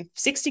 I've been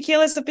 60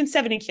 kilos, I've been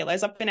 70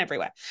 kilos, I've been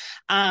everywhere.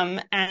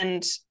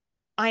 And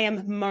I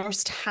am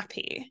most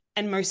happy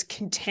and most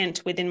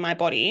content within my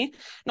body,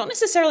 not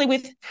necessarily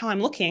with how I'm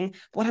looking,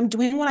 but when I'm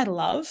doing what I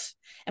love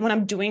and when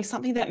I'm doing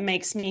something that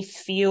makes me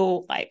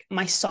feel like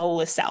my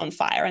soul is set on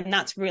fire. And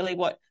that's really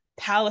what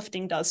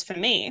powerlifting does for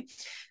me.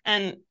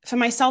 And for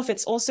myself,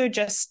 it's also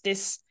just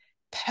this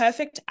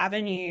perfect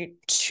avenue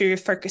to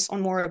focus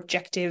on more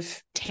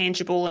objective,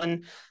 tangible,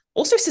 and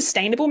also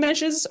sustainable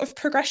measures of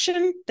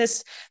progression.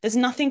 There's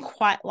nothing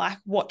quite like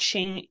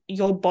watching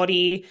your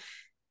body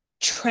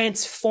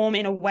transform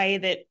in a way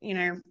that, you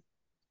know,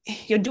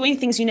 you're doing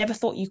things you never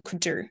thought you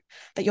could do,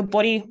 that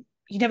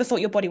you never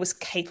thought your body was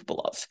capable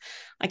of.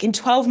 Like in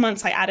 12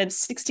 months, I added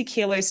 60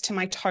 kilos to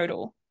my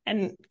total.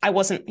 And I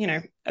wasn't, you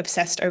know,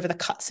 obsessed over the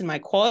cuts in my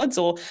quads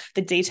or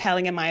the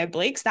detailing in my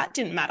obliques. That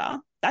didn't matter.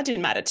 That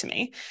didn't matter to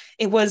me.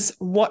 It was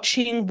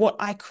watching what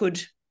I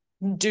could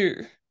do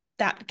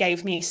that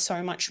gave me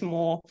so much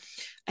more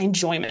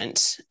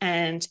enjoyment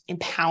and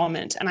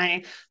empowerment.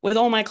 And with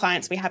all my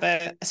clients, we have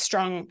a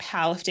strong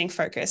powerlifting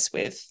focus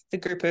with the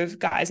group of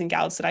guys and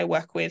gals that I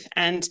work with.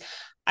 And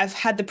I've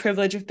had the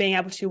privilege of being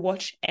able to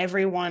watch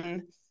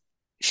everyone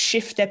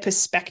shift their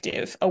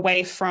perspective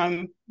away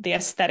from the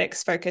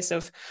aesthetics focus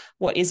of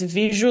what is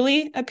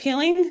visually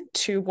appealing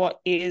to what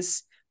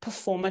is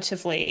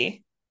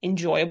performatively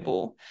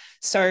enjoyable.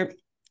 So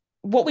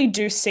what we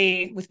do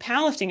see with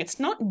powerlifting, it's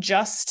not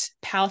just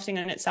powerlifting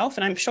in itself,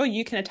 and I'm sure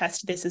you can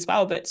attest to this as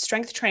well, but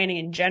strength training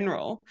in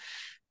general,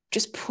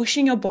 just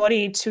pushing your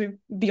body to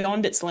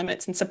beyond its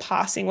limits and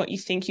surpassing what you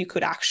think you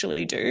could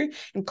actually do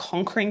and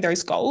conquering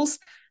those goals,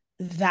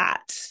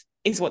 that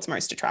is what's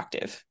most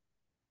attractive.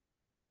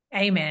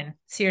 Amen.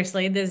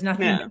 Seriously, there's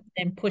nothing better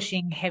than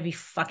pushing heavy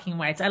fucking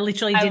weights. I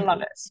literally did it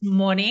this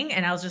morning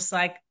and I was just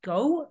like,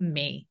 go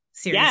me.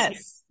 Seriously.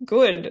 Yes,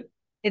 good.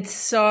 It's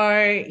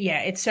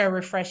so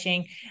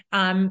refreshing.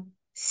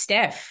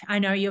 Steph, I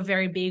know you're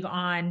very big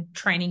on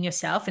training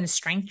yourself and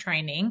strength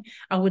training.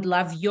 I would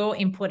love your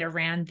input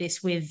around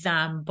this with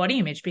body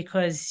image,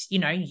 because, you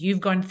know,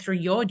 you've gone through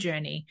your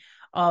journey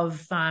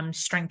of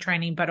strength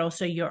training, but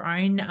also your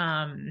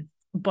own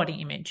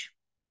body image.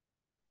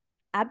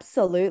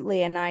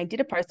 Absolutely. And I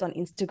did a post on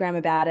Instagram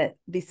about it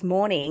this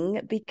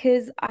morning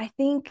because I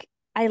think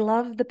I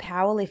love the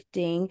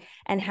powerlifting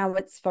and how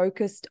it's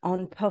focused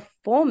on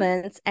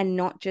performance and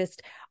not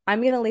just,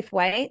 I'm going to lift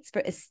weights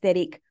for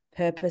aesthetic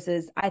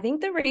purposes. I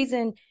think the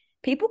reason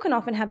people can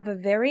often have a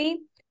very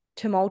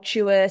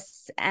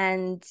tumultuous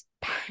and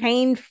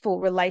painful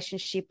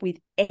relationship with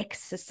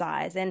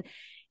exercise, and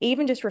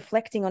even just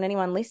reflecting on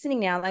anyone listening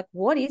now, like,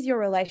 what is your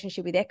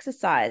relationship with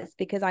exercise?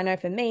 Because I know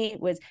for me,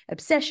 it was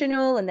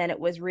obsessional, and then it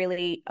was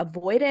really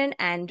avoidant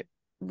and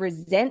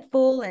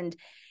resentful. And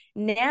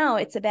now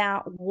it's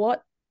about,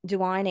 what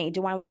do I need?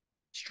 Do I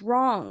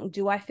strong?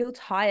 Do I feel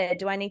tired?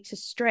 Do I need to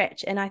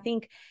stretch? And I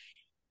think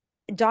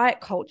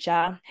diet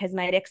culture has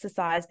made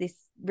exercise this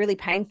really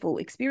painful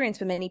experience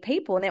for many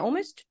people, and they're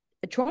almost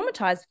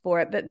traumatized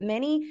for it. But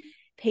many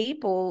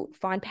people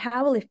find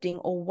powerlifting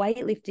or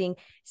weightlifting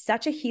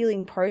such a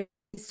healing process,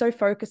 so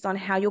focused on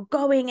how you're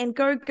going and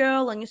go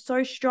girl and you're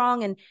so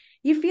strong and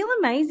you feel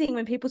amazing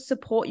when people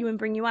support you and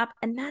bring you up,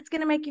 and that's going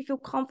to make you feel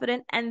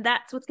confident, and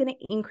that's what's going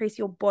to increase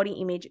your body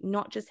image,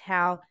 not just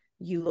how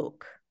you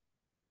look.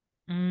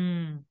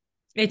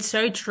 It's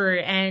so true.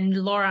 And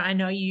Laura, I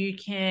know you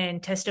can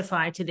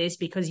testify to this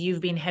because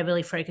you've been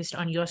heavily focused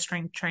on your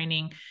strength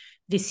training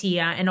this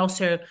year and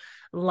also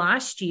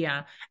last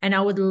year. And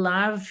I would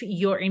love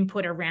your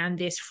input around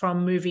this,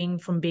 from moving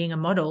from being a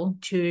model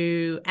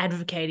to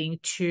advocating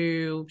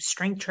to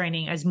strength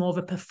training as more of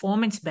a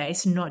performance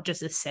base, not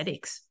just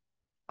aesthetics.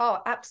 Oh,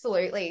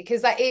 absolutely.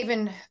 Because like,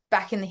 even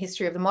back in the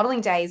history of the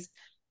modeling days,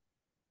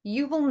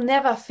 you will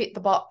never fit the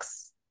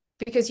box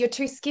because you're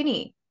too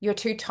skinny, you're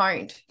too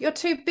toned, you're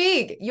too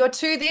big, you're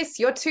too this,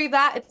 you're too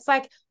that. It's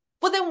like,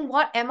 well, then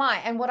what am I?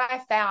 And what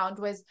I found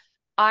was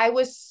I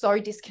was so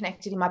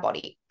disconnected in my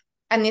body.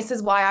 And this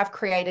is why I've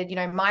created, you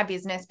know, my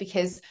business,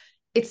 because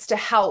it's to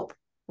help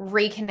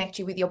reconnect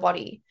you with your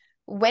body.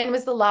 When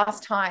was the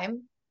last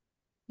time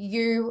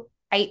you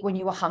ate when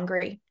you were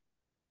hungry?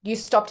 You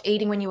stopped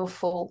eating when you were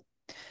full.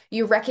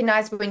 You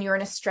recognize when you're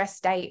in a stress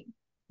state.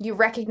 You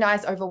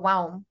recognize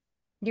overwhelm.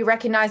 You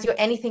recognize you're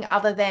anything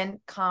other than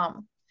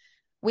calm.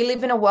 We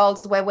live in a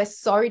world where we're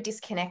so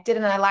disconnected.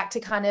 And I like to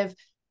kind of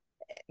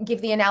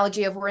give the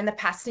analogy of, we're in the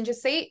passenger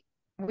seat.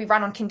 We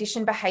run on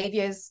conditioned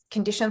behaviors,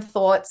 conditioned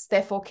thoughts,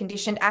 therefore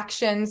conditioned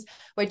actions.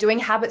 We're doing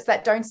habits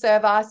that don't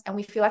serve us, and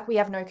we feel like we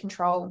have no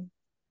control.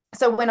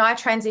 So when I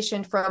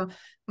transitioned from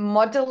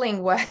modeling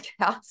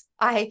workouts,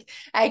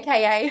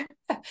 aka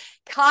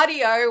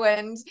cardio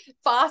and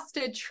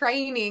fasted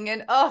training,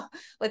 and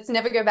let's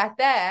never go back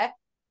there.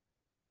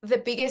 The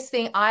biggest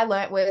thing I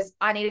learned was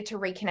I needed to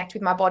reconnect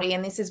with my body.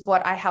 And this is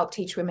what I help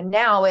teach women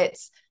now.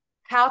 It's,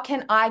 how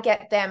can I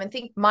get them, and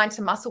think mind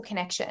to muscle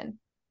connection.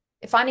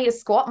 If I need a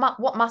squat,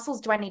 what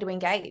muscles do I need to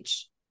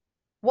engage?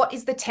 what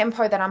is the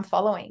tempo that I'm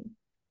following?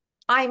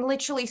 I'm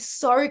literally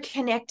so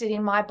connected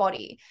in my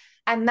body.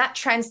 And that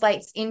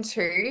translates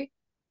into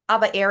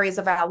other areas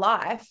of our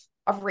life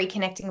of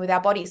reconnecting with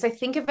our body. So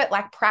think of it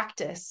like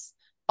practice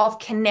of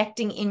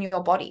connecting in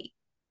your body.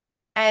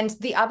 And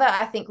the other,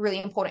 I think,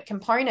 really important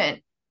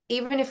component,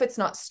 even if it's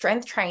not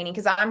strength training,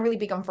 because I'm really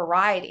big on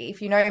variety.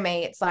 If you know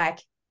me, it's like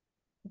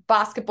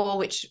basketball,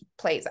 which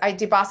please, I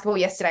did basketball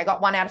yesterday. I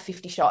got 1 out of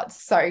 50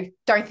 shots. So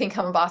don't think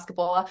I'm a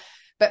basketballer,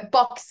 but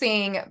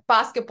boxing,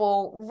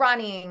 basketball,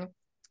 running,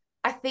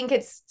 I think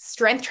it's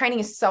strength training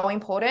is so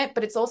important,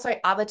 but it's also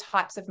other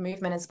types of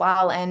movement as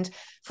well. And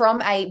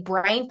from a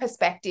brain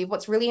perspective,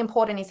 what's really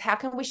important is how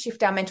can we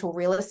shift our mental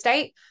real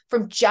estate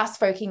from just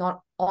focusing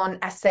on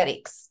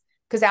aesthetics?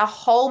 Because our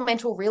whole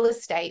mental real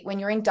estate, when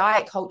you're in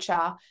diet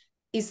culture,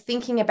 is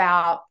thinking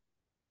about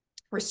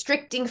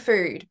restricting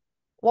food.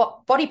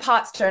 What body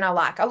parts don't I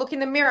like? I look in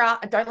the mirror,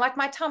 I don't like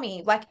my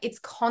tummy. Like, it's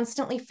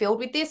constantly filled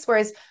with this.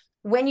 Whereas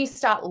when you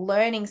start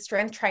learning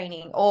strength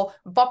training or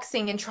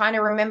boxing and trying to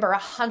remember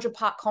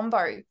 100-part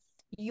combo,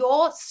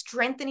 you're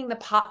strengthening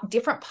the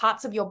different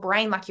parts of your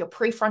brain, like your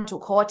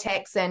prefrontal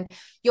cortex, and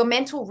your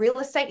mental real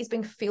estate is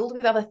being filled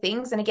with other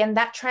things. And again,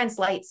 that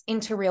translates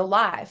into real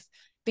life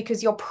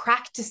because you're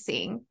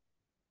practicing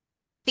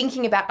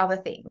thinking about other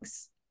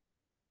things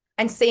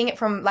and seeing it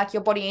from like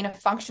your body in a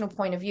functional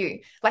point of view.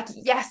 Like,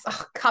 yes, I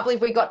can't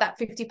believe we got that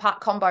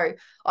 50-part combo.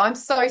 I'm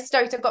so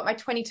stoked. I've got my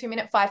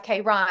 22-minute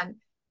 5K run.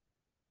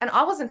 And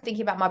I wasn't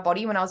thinking about my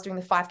body when I was doing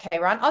the 5K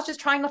run. I was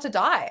just trying not to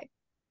die.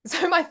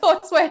 So my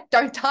thoughts were,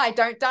 don't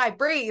die,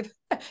 breathe.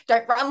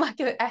 Don't run like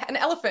an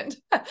elephant,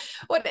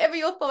 whatever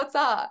your thoughts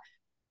are.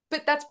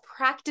 But that's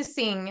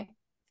practicing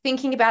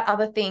thinking about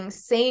other things,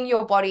 seeing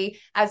your body,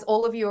 as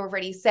all of you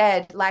already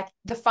said, like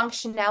the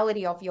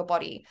functionality of your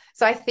body.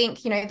 So I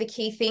think, the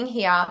key thing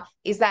here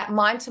is that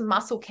mind to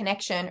muscle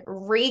connection,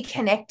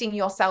 reconnecting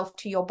yourself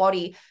to your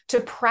body to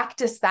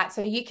practice that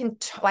so you can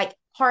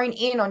hone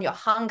in on your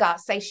hunger,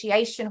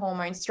 satiation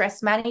hormones,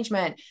 stress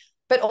management,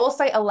 but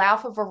also allow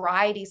for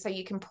variety so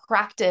you can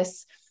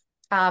practice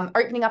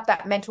opening up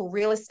that mental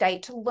real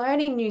estate to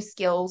learning new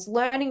skills,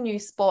 learning new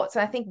sports.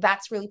 And I think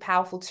that's really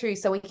powerful too.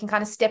 So we can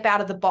kind of step out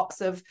of the box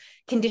of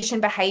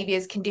conditioned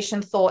behaviors,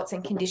 conditioned thoughts,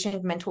 and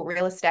conditioned mental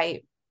real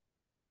estate.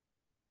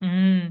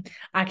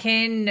 I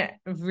can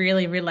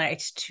really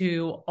relate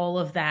to all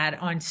of that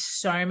on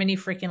so many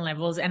freaking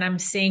levels. And I'm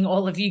seeing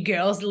all of you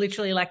girls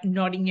literally like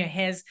nodding your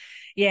heads.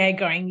 Yeah,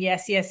 going,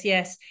 yes, yes,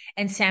 yes.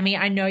 And Sami,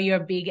 I know you're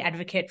a big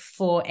advocate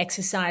for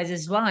exercise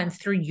as well. And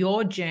through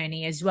your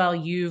journey as well,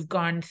 you've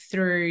gone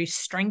through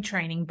strength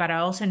training, but I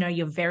also know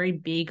you're very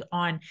big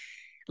on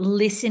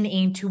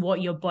listening to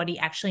what your body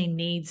actually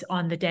needs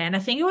on the day. And I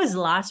think it was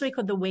last week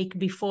or the week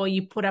before,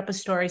 you put up a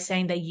story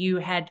saying that you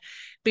had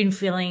been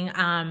feeling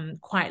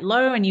quite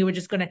low and you were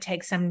just going to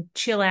take some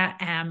chill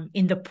out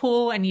in the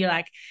pool, and you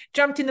like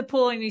jumped in the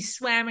pool and you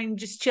swam and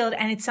just chilled.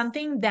 And it's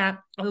something that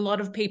a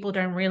lot of people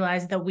don't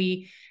realize, that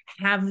we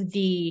have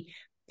the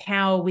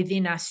power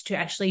within us to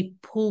actually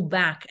pull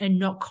back and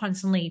not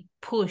constantly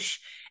push.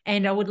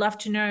 And I would love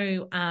to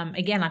know,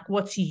 again, like,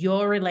 what's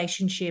your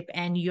relationship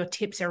and your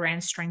tips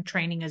around strength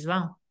training as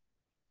well?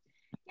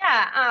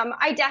 Yeah,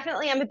 I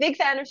definitely am a big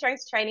fan of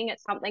strength training.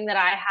 It's something that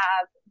I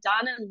have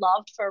done and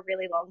loved for a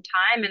really long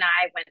time. And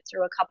I went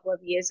through a couple of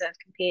years of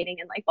competing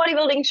in like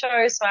bodybuilding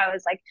shows. So I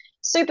was like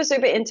super,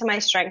 super into my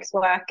strength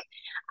work.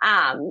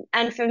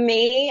 And for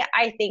me,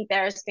 I think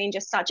there's been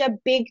just such a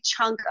big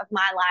chunk of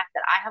my life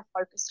that I have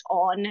focused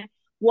on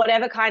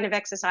whatever kind of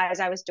exercise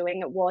I was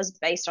doing. It was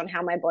based on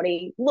how my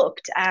body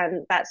looked.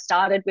 And that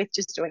started with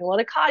just doing a lot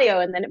of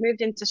cardio, and then it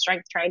moved into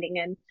strength training,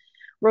 and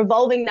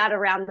revolving that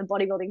around the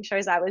bodybuilding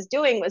shows I was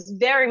doing was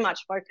very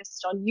much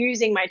focused on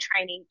using my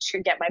training to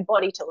get my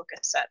body to look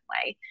a certain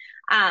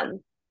way.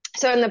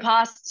 So in the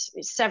past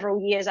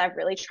several years, I've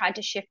really tried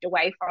to shift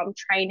away from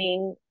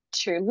training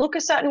to look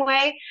a certain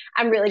way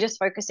and really just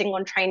focusing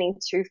on training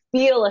to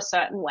feel a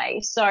certain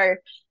way. So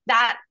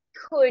that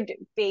could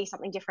be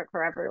something different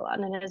for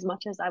everyone. And as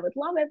much as I would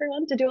love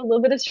everyone to do a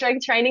little bit of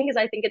strength training, because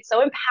I think it's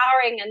so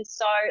empowering and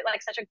so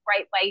like such a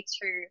great way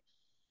to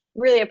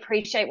really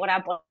appreciate what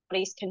our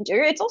bodies can do,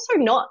 it's also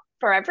not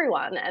for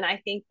everyone. And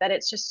I think that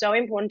it's just so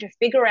important to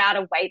figure out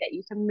a way that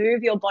you can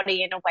move your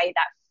body in a way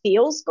that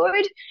feels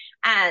good.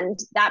 And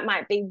that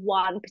might be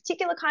one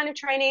particular kind of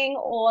training,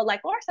 or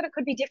like Laura said, it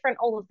could be different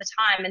all of the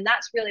time. And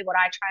that's really what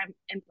I try and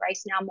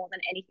embrace now more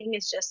than anything,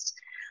 is just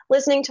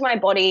listening to my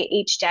body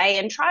each day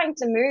and trying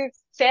to move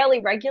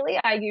fairly regularly.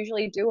 I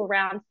usually do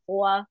around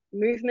 4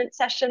 movement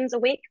sessions a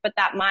week, but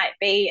that might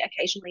be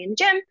occasionally in the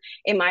gym.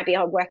 It might be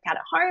a workout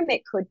at home.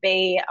 It could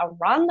be a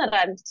run that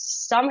I'm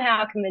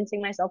somehow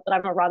convincing myself that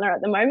I'm a runner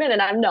at the moment,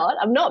 and I'm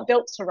not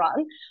built to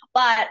run,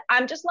 but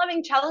I'm just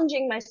loving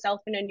challenging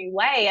myself in a new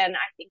way. And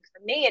I think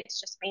for me,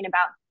 it's just been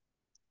about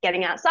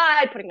getting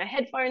outside, putting my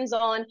headphones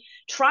on,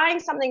 trying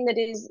something that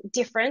is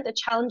different, that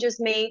challenges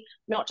me,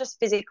 not just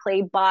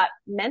physically, but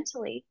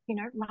mentally. You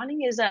know,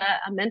 running is a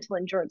mental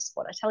endurance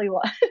sport. I tell you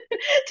what,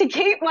 to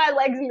keep my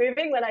legs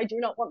moving when I do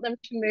not want them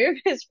to move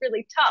is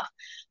really tough.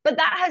 But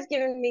that has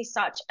given me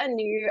such a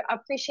new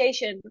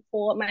appreciation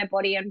for my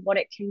body and what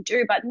it can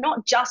do, but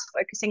not just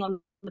focusing on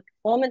the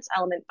performance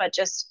element, but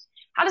just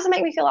how does it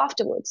make me feel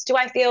afterwards? Do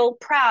I feel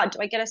proud? Do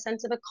I get a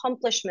sense of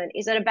accomplishment?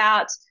 Is it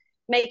about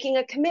making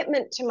a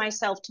commitment to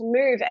myself to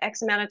move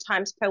X amount of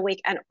times per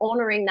week and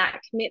honoring that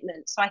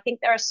commitment? So I think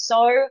there are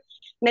so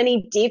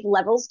many deep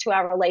levels to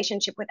our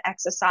relationship with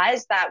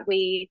exercise that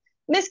we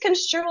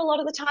misconstrue a lot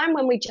of the time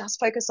when we just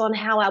focus on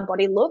how our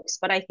body looks.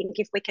 But I think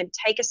if we can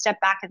take a step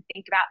back and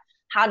think about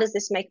how does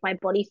this make my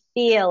body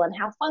feel and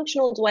how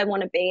functional do I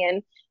want to be,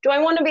 and do I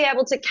want to be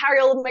able to carry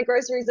all of my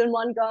groceries in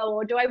one go,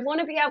 or do I want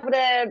to be able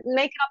to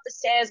make it up the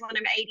stairs when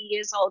I'm 80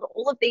 years old?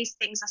 All of these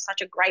things are such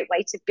a great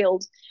way to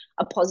build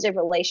a positive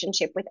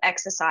relationship with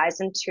exercise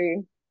and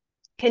to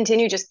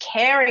continue just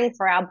caring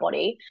for our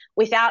body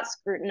without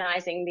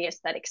scrutinizing the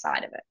aesthetic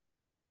side of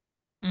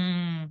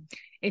it.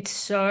 It's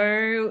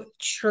so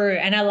true.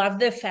 And I love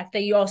the fact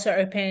that you also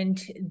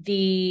opened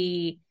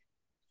the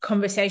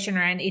conversation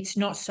around it's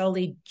not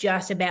solely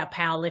just about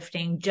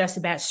powerlifting, just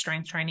about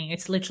strength training.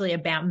 It's literally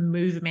about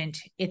movement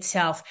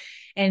itself.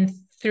 And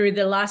through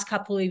the last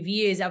couple of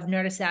years, I've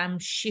noticed that I'm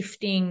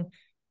shifting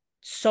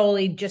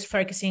solely just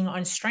focusing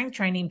on strength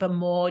training, but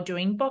more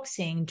doing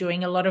boxing,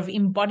 doing a lot of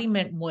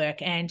embodiment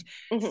work. And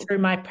through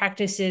my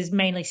practices,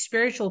 mainly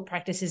spiritual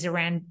practices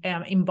around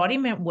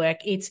embodiment work,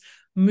 it's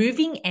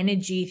moving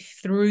energy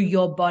through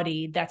your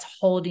body that's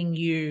holding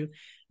you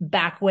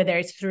back, whether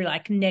it's through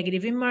like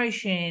negative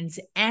emotions,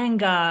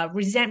 anger,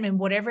 resentment,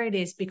 whatever it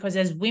is, because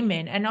as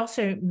women and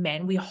also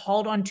men, we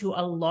hold on to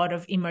a lot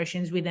of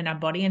emotions within our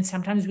body. And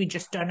sometimes we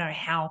just don't know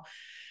how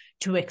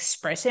to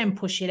express it and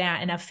push it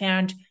out. And I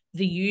found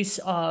the use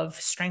of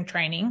strength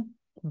training,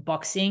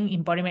 boxing,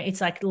 embodiment,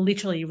 it's like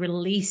literally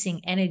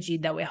releasing energy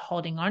that we're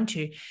holding on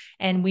to.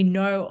 And we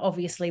know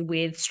obviously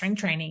with strength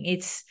training,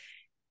 it's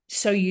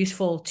so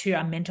useful to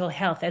our mental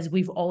health, as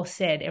we've all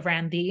said,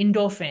 around the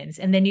endorphins.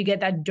 And then you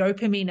get that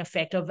dopamine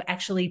effect of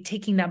actually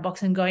ticking that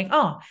box and going,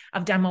 oh,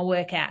 I've done my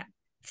workout.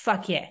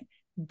 Fuck yeah,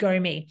 go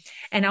me.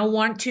 And I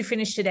want to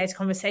finish today's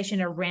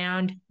conversation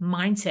around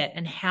mindset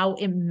and how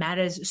it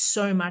matters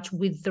so much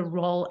with the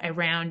role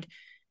around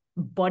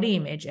body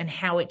image and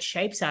how it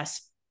shapes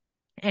us.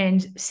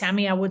 And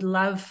Sami, I would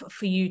love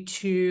for you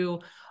to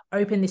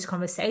open this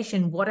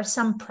conversation. What are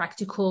some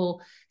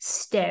practical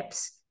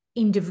steps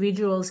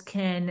individuals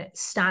can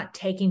start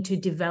taking to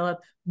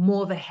develop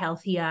more of a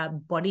healthier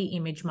body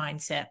image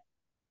mindset?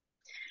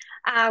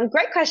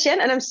 Great question.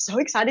 And I'm so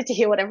excited to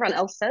hear what everyone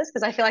else says,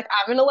 because I feel like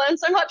I'm going to learn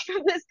so much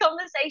from this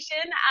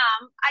conversation.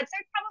 I'd say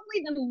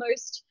probably the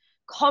most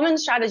common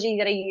strategy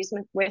that I use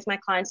with my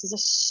clients is a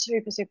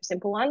super, super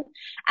simple one.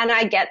 And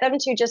I get them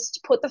to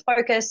just put the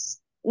focus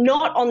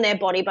not on their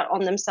body, but on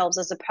themselves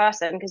as a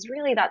person, because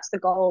really that's the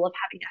goal of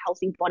having a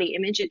healthy body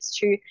image. It's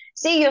to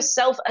see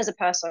yourself as a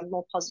person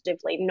more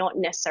positively, not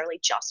necessarily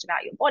just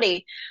about your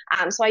body.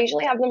 So I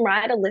usually have them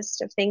write a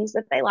list of things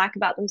that they like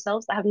about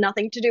themselves that have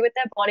nothing to do with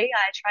their body.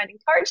 I try and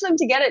encourage them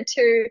to get it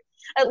to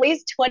at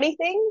least 20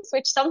 things,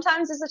 which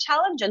sometimes is a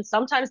challenge, and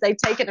sometimes they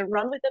take it and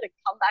run with it and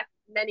come back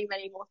with many,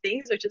 many more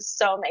things, which is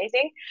so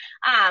amazing.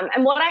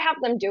 And what I have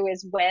them do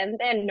is when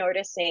they're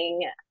noticing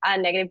a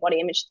negative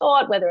body image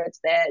thought, whether it's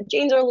their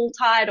jeans are a little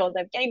tight or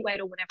they've gained weight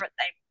or whatever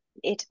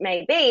it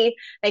may be,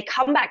 they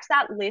come back to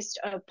that list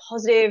of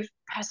positive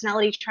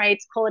personality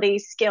traits,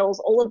 qualities,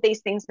 skills, all of these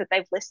things that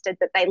they've listed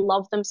that they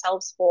love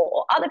themselves for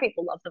or other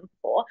people love them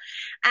for.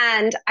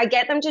 And I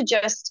get them to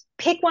just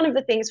pick one of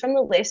the things from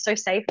the list. So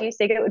say for you,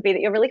 Sig, it would be that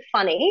you're really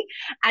funny.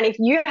 And if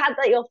you had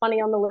that you're funny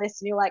on the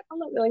list and you're like, I'm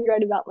not feeling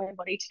great about my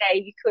body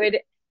today, you could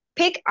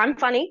pick I'm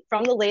funny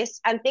from the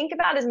list and think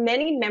about as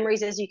many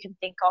memories as you can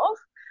think of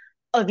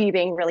you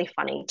being really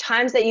funny.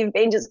 Times that you've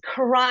been just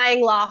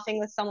crying, laughing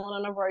with someone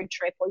on a road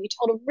trip, or you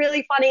told a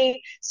really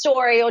funny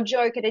story or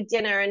joke at a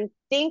dinner, and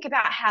think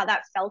about how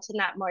that felt in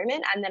that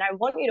moment. And then I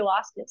want you to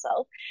ask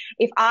yourself,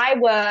 if I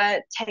were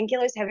 10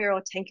 kilos heavier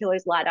or 10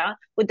 kilos lighter,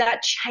 would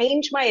that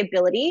change my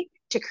ability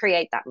to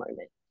create that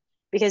moment?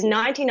 Because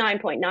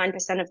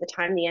 99.9% of the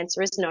time, the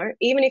answer is no.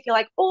 Even if you're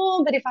like,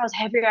 oh, but if I was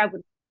heavier, I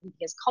wouldn't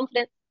be as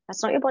confident.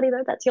 That's not your body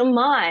though. That's your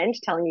mind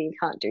telling you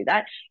can't do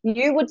that.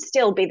 You would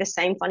still be the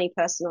same funny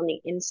person on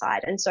the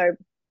inside. And so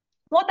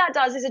what that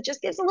does is it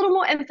just gives a little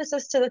more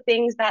emphasis to the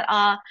things that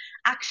are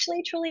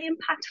actually truly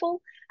impactful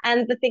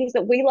and the things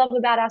that we love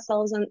about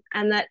ourselves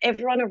and that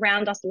everyone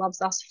around us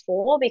loves us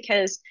for,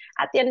 because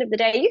at the end of the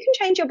day, you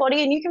can change your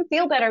body and you can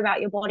feel better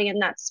about your body,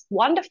 and that's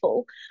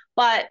wonderful.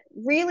 But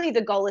really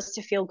the goal is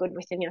to feel good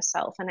within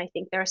yourself. And I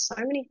think there are so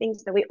many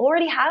things that we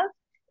already have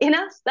in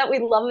us that we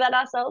love about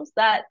ourselves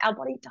that our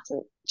body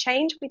doesn't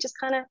change. We just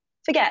kind of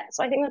forget.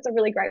 So I think that's a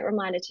really great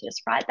reminder to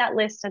just write that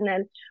list and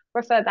then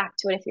refer back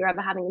to it if you're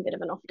ever having a bit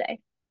of an off day.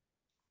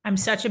 I'm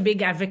such a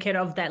big advocate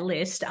of that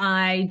list.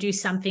 I do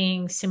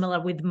something similar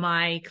with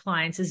my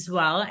clients as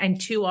well. And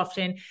too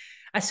often,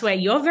 I swear,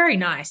 you're very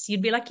nice.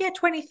 You'd be like, yeah,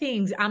 20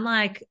 things. I'm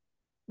like,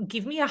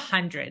 give me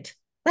 100.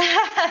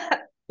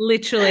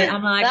 Literally,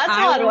 I'm like, that's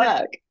hard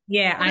work.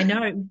 Yeah, I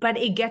know. But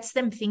it gets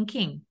them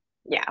thinking.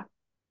 Yeah.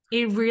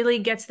 It really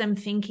gets them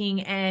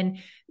thinking. And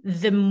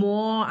the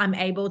more I'm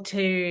able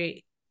to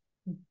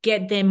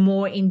get them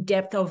more in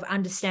depth of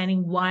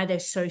understanding why they're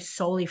so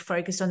solely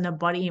focused on their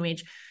body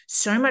image,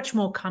 so much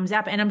more comes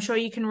up. And I'm sure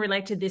you can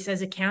relate to this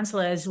as a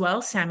counselor as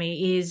well,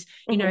 Sami, is,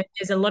 you know,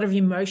 there's a lot of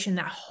emotion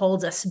that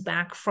holds us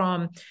back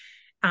from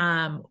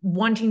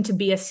wanting to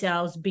be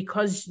ourselves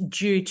because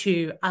due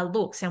to our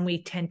looks. And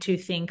we tend to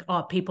think,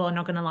 oh, people are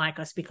not going to like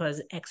us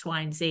because X, Y,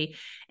 and Z.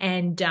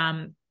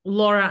 And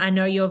Laura, I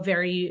know you're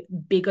very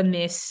big on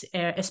this,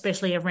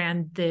 especially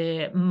around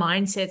the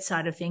mindset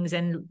side of things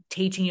and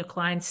teaching your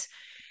clients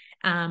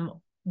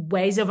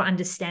ways of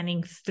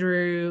understanding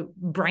through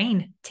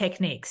brain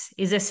techniques.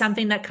 Is there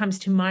something that comes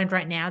to mind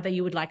right now that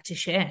you would like to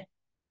share?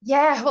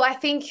 Yeah, well, I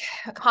think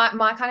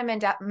my kind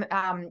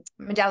of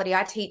modality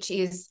I teach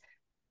is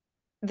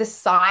the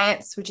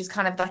science, which is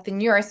kind of like the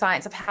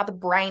neuroscience of how the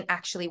brain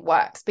actually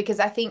works. Because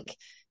I think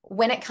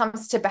when it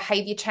comes to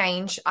behavior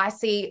change, I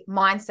see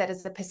mindset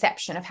as the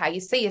perception of how you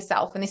see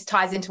yourself. And this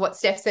ties into what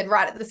Steph said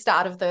right at the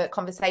start of the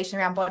conversation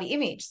around body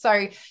image.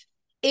 So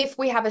if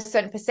we have a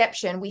certain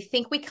perception, we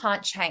think we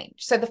can't change.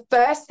 So the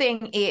first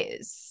thing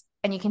is,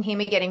 and you can hear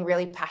me getting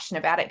really passionate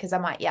about it because I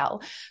might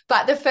yell,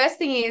 but the first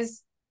thing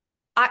is,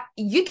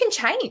 you can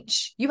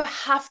change. You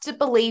have to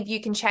believe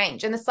you can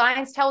change. And the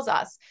science tells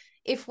us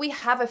if we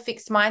have a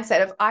fixed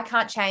mindset of I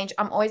can't change,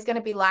 I'm always going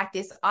to be like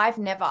this, I've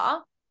never,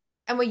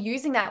 and we're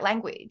using that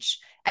language,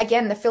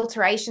 again, the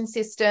filtration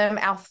system,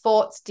 our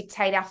thoughts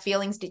dictate our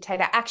feelings,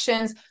 dictate our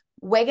actions,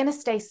 we're going to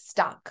stay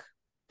stuck.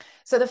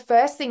 So the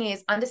first thing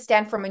is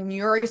understand from a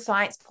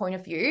neuroscience point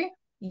of view,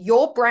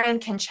 your brain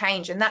can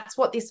change. And that's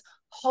what this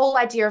whole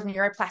idea of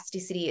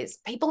neuroplasticity is.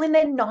 People in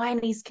their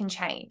 90s can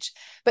change.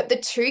 But the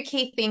two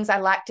key things I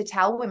like to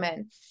tell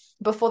women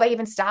before they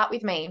even start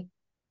with me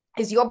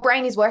is your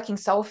brain is working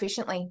so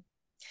efficiently.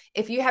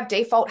 If you have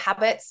default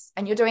habits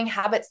and you're doing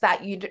habits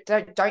that you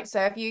don't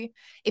serve you,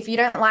 if you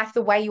don't like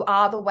the way you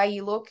are, the way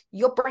you look,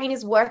 your brain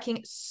is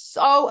working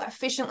so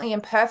efficiently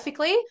and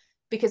perfectly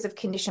because of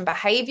conditioned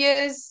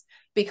behaviors,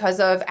 because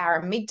of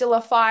our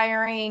amygdala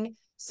firing.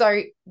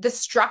 So the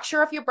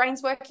structure of your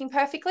brain's working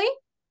perfectly,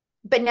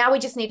 but now we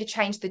just need to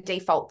change the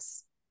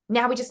defaults.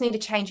 Now we just need to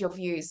change your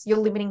views, your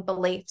limiting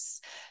beliefs.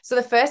 So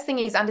the first thing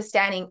is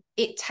understanding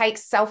it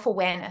takes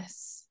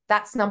self-awareness.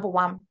 That's number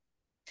one.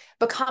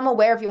 Become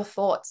aware of your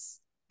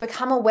thoughts.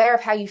 Become aware of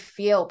how you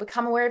feel.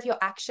 Become aware of your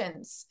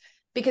actions.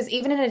 Because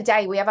even in a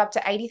day, we have up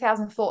to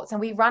 80,000 thoughts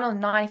and we run on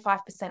 95%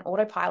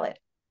 autopilot.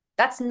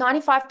 That's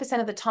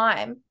 95% of the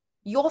time.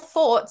 Your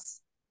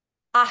thoughts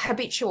are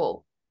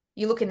habitual.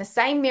 You look in the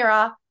same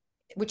mirror,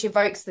 which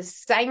evokes the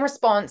same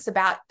response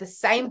about the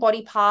same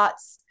body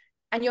parts,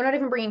 and you're not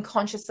even bringing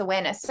conscious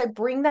awareness. So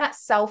bring that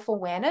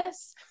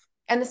self-awareness.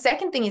 And the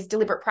second thing is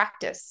deliberate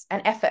practice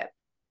and effort.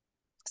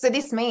 So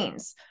this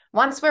means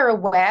once we're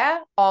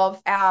aware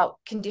of our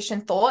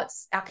conditioned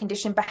thoughts, our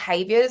conditioned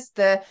behaviors,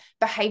 the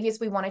behaviors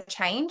we want to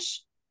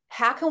change,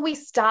 how can we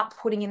start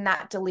putting in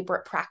that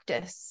deliberate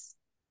practice?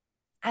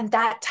 And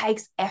that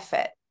takes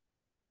effort,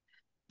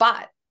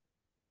 but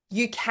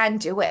you can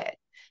do it.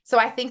 So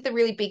I think the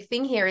really big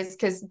thing here is,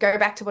 because go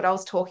back to what I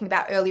was talking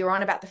about earlier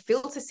on about the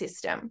filter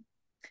system.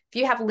 If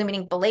you have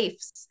limiting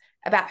beliefs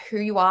about who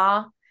you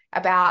are,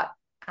 about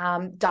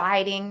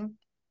dieting,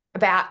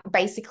 about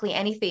basically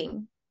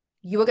anything,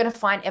 you are going to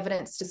find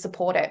evidence to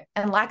support it.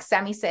 And like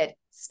Sami said,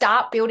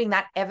 start building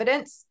that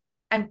evidence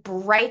and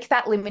break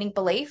that limiting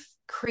belief,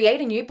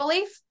 create a new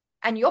belief,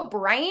 and your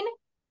brain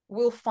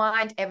will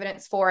find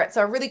evidence for it.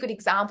 So a really good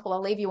example I'll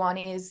leave you on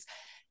is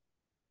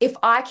if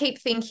I keep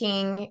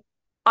thinking,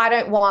 I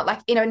don't want,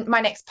 like,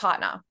 my next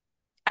partner,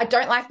 I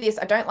don't like this,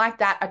 I don't like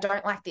that, I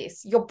don't like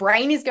this. Your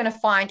brain is going to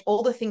find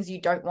all the things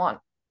you don't want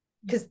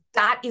because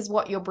that is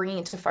what you're bringing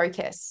into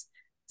focus.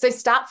 So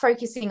start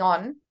focusing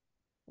on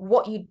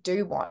what you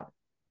do want.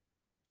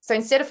 So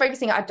instead of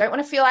focusing, I don't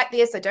want to feel like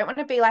this, I don't want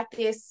to be like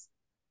this,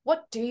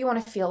 what do you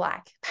want to feel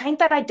like? Paint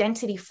that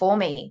identity for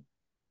me.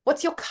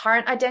 What's your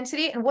current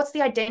identity and what's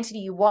the identity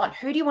you want?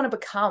 Who do you want to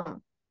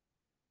become?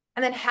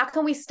 And then how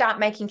can we start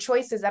making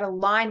choices that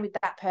align with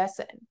that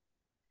person?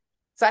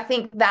 So I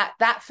think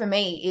that for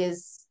me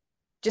is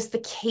just the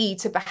key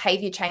to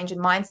behavior change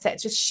and mindset.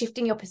 It's just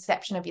shifting your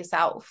perception of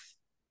yourself.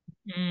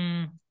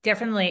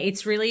 Definitely.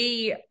 It's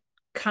really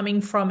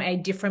coming from a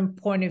different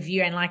point of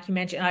view. And like you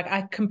mentioned, like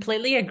I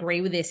completely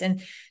agree with this.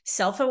 And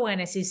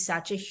self-awareness is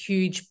such a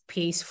huge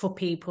piece for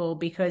people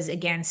because,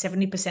 again,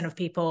 70% of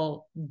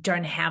people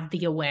don't have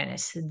the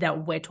awareness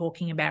that we're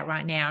talking about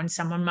right now. And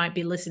someone might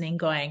be listening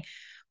going,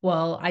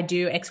 well, I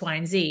do X, Y,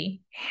 and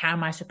Z. How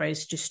am I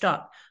supposed to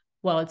stop?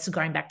 Well, it's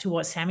going back to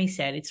what Sami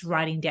said. It's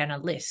writing down a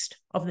list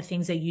of the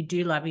things that you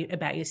do love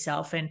about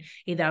yourself and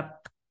either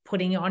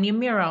putting it on your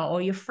mirror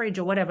or your fridge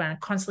or whatever, and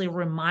constantly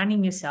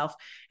reminding yourself.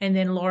 And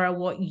then Laura,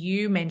 what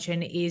you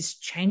mentioned is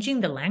changing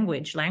the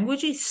language.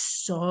 Language is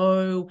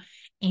so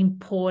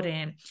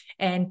important.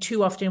 And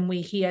too often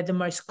we hear the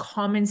most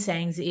common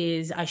sayings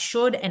is I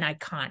should and I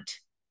can't.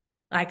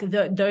 Like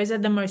those are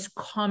the most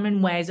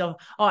common ways of,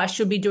 oh, I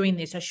should be doing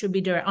this. I should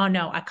be doing, oh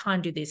no, I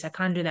can't do this. I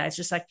can't do that. It's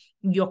just like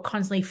you're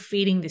constantly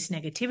feeding this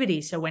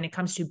negativity. So when it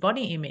comes to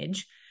body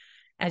image,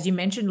 as you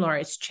mentioned, Laura,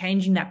 it's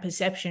changing that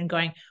perception,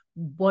 going,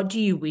 what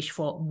do you wish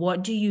for?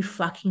 What do you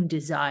fucking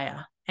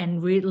desire?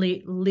 And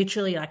really,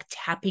 literally like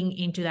tapping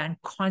into that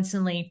and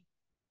constantly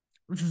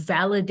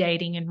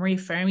validating and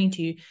reaffirming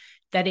to you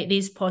that it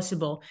is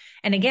possible.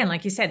 And again,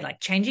 like you said, like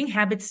changing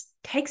habits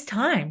takes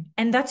time,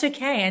 and that's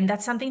okay. And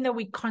that's something that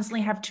we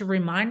constantly have to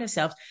remind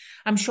ourselves.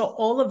 I'm sure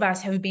all of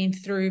us have been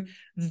through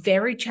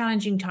very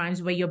challenging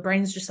times where your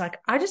brain's just like,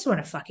 I just want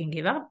to fucking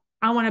give up.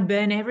 I want to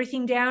burn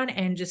everything down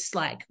and just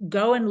like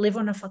go and live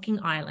on a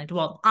fucking island.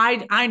 Well,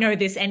 I know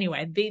this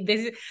anyway.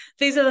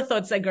 These are the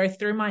thoughts that go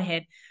through my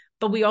head.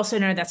 But we also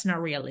know that's not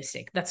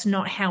realistic. That's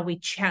not how we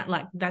chat.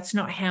 Like that's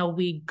not how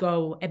we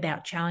go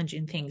about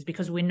challenging things,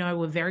 because we know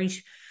we're very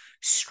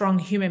strong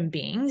human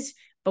beings,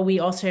 but we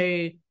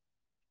also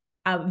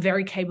are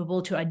very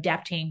capable to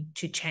adapting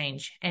to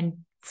change and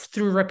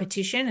through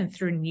repetition and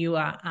through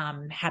newer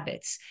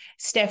habits.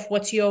 Steph,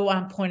 what's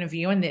your point of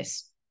view on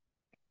this?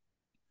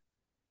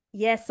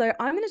 Yeah, so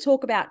I'm going to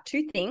talk about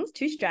two things,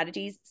 two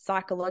strategies,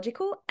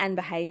 psychological and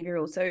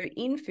behavioral. So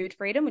in Food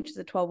Freedom, which is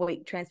a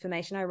 12-week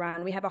transformation I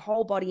run, we have a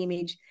whole body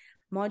image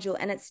module,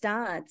 and it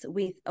starts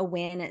with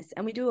awareness,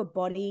 and we do a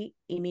body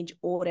image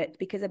audit,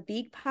 because a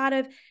big part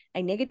of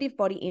a negative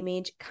body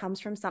image comes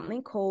from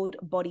something called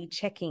body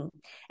checking.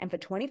 And for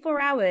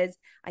 24 hours,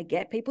 I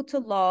get people to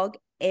log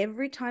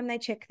every time they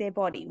check their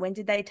body. When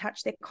did they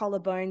touch their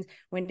collarbones?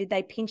 When did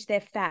they pinch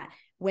their fat?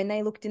 When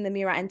they looked in the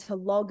mirror, and to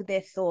log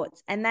their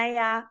thoughts. And they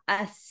are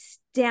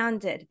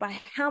astounded by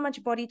how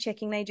much body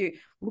checking they do,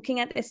 looking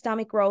at their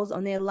stomach rolls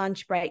on their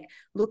lunch break,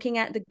 looking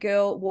at the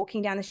girl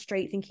walking down the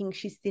street thinking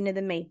she's thinner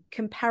than me.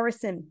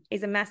 Comparison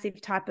is a massive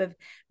type of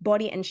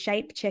body and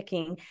shape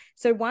checking.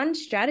 So one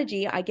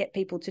strategy I get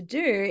people to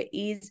do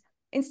is,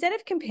 instead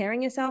of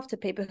comparing yourself to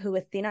people who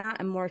are thinner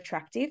and more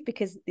attractive,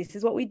 because this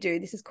is what we do,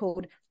 this is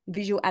called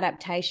visual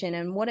adaptation.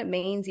 And what it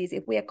means is,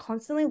 if we are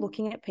constantly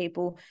looking at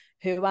people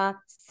who are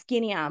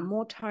skinnier,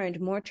 more toned,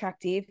 more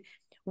attractive,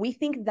 we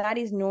think that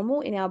is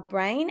normal in our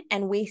brain,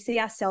 and we see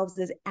ourselves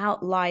as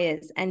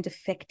outliers and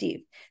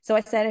defective. So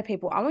I say to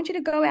people, I want you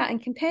to go out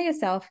and compare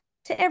yourself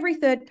to every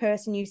third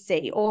person you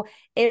see, or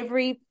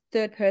every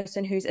third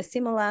person who's a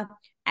similar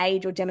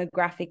age or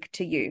demographic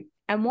to you.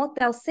 And what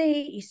they'll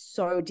see is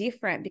so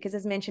different, because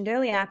as mentioned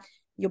earlier,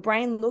 your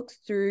brain looks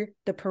through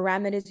the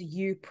parameters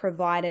you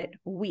provide it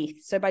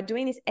with. So by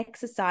doing this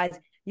exercise,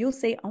 you'll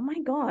see, oh my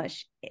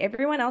gosh,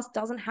 everyone else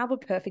doesn't have a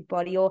perfect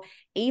body, or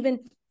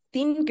even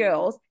thin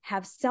girls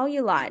have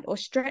cellulite or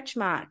stretch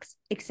marks,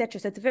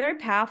 etc. So it's a very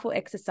powerful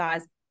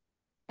exercise.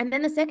 And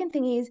then the second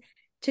thing is,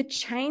 to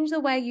change the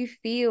way you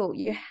feel,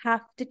 you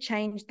have to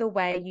change the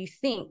way you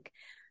think.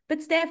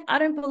 But Steph, I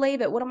don't believe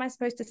it. What am I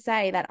supposed to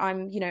say? That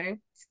I'm,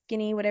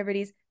 skinny, whatever it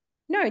is?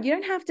 No, you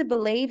don't have to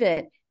believe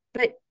it,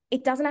 but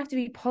it doesn't have to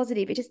be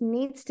positive. It just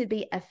needs to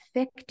be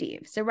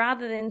effective. So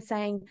rather than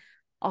saying,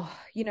 oh,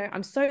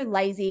 I'm so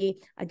lazy,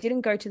 I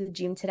didn't go to the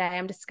gym today,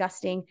 I'm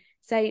disgusting,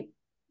 say,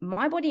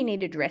 my body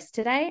needed rest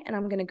today and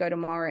I'm going to go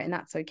tomorrow, and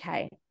that's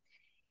okay.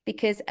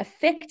 Because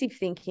effective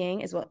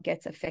thinking is what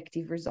gets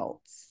effective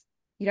results.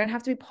 You don't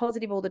have to be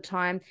positive all the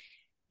time.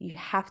 You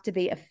have to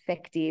be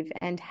effective,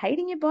 and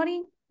hating your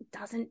body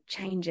doesn't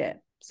change it.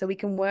 So we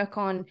can work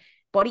on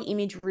body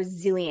image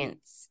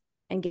resilience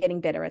and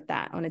getting better at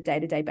that on a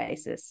day-to-day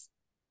basis.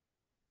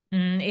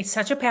 It's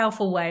such a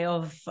powerful way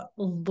of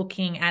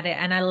looking at it.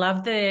 And I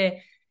love the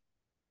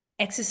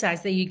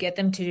exercise that you get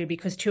them to do,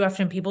 because too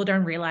often people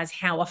don't realize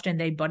how often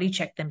they body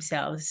check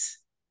themselves.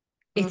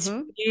 It's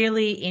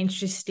really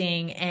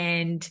interesting.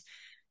 And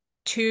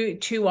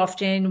too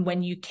often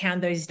when you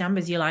count those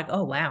numbers, you're like,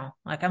 oh wow,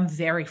 like I'm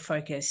very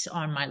focused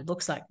on my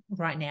looks like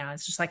right now.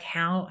 It's just like,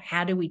 how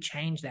do we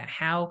change that?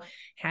 How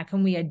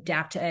can we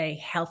adapt a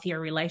healthier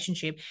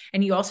relationship?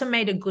 And you also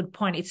made a good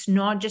point. It's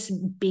not just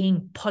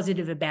being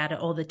positive about it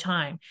all the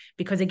time,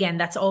 because again,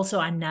 that's also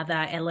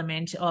another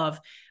element of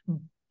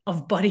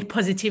body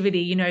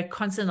positivity,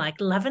 constant like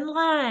love and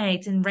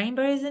light and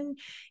rainbows and,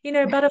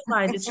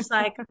 butterflies. It's just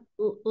like,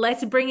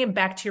 let's bring it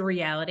back to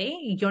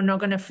reality. You're not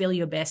going to feel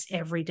your best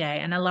every day.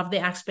 And I love the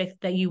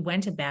aspect that you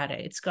went about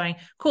it. It's going,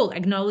 cool,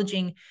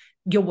 acknowledging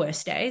your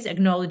worst days,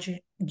 acknowledge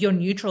your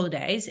neutral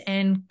days,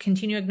 and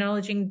continue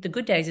acknowledging the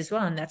good days as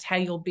well. And that's how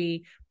you'll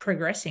be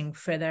progressing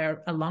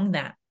further along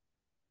that.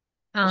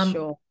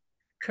 Sure.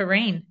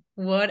 Corinne,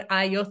 what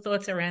are your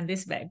thoughts around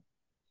this, babe?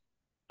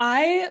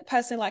 I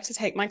personally like to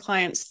take my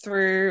clients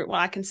through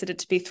what I consider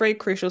to be 3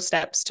 crucial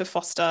steps to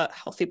foster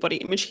healthy body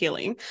image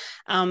healing.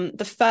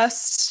 The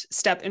first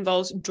step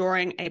involves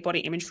drawing a body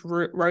image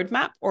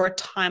roadmap or a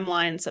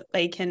timeline so that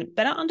they can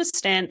better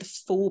understand the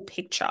full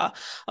picture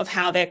of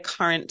how their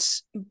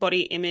current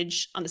body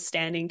image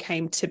understanding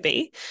came to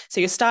be. So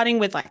you're starting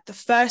with like the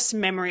first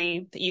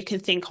memory that you can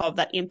think of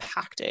that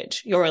impacted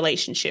your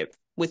relationship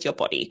with your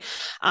body.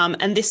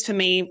 And this for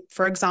me,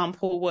 for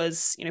example,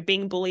 was,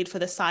 being bullied for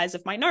the size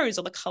of my nose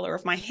or the color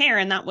of my hair.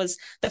 And that was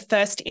the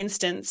first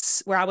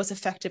instance where I was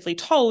effectively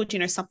told,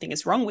 something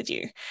is wrong with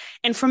you.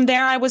 And from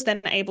there, I was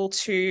then able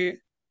to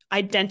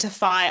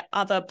identify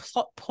other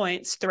plot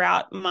points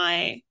throughout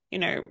my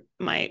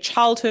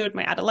childhood,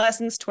 my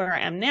adolescence to where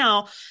I am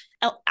now,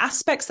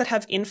 aspects that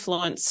have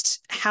influenced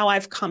how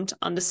I've come to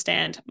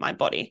understand my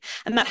body.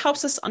 And that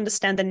helps us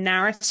understand the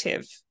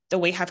narrative that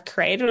we have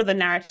created or the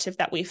narrative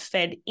that we've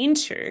fed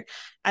into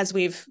as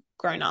we've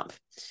grown up.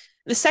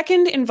 The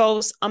second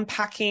involves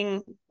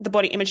unpacking the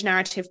body image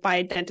narrative by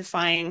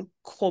identifying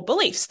core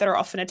beliefs that are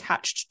often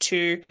attached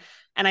to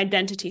an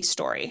identity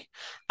story.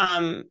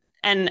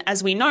 And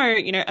as we know,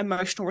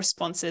 emotional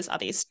responses are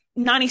these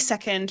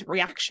 90-second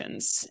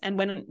reactions. And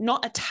when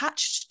not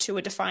attached to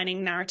a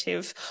defining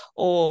narrative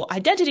or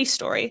identity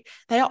story,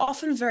 they are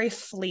often very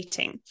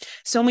fleeting.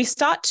 So when we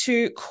start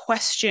to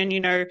question,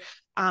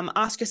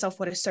 ask yourself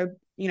what is so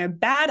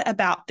bad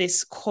about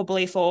this core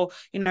belief, or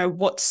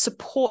what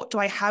support do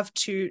I have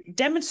to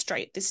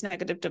demonstrate this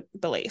negative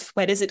belief?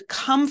 Where does it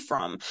come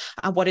from?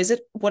 What is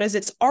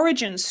its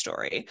origin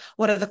story?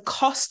 What are the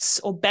costs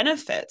or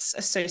benefits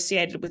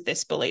associated with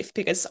this belief?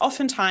 Because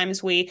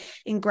oftentimes we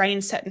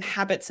ingrain certain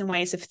habits and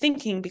ways of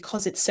thinking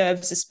because it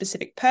serves a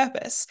specific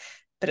purpose,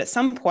 but at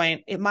some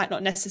point it might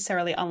not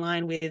necessarily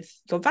align with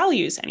your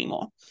values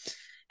anymore.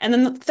 And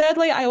then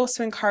thirdly, I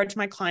also encourage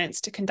my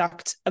clients to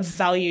conduct a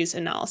values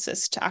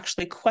analysis to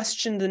actually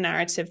question the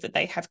narrative that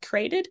they have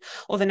created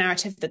or the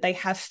narrative that they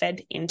have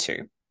fed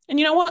into. And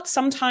you know what?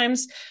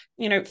 Sometimes,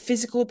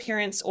 physical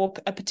appearance or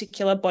a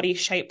particular body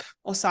shape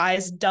or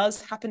size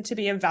does happen to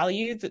be a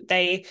value that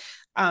they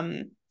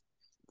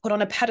put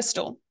on a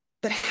pedestal.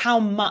 But how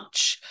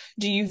much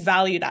do you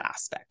value that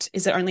aspect?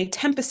 Is it only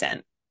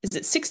 10%? Is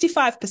it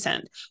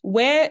 65%?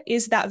 Where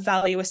is that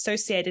value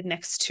associated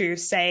next to,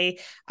 say,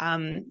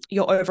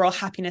 your overall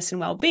happiness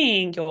and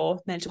well-being, your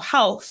mental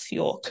health,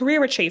 your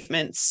career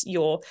achievements,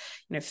 your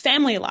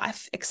family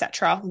life,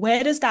 etc.?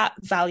 Where does that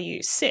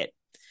value sit?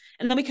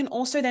 And then we can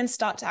also then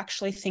start to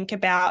actually think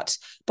about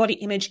body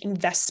image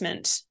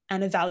investment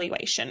and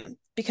evaluation.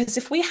 Because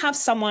if we have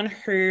someone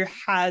who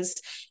has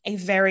a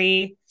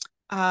very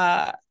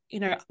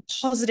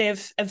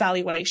positive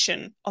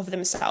evaluation of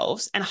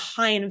themselves and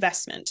high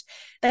investment,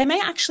 they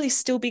may actually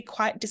still be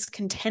quite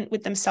discontent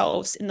with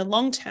themselves in the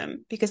long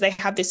term because they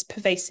have this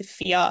pervasive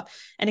fear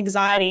and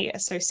anxiety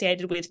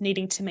associated with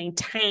needing to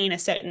maintain a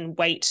certain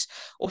weight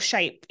or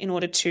shape in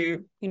order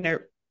to,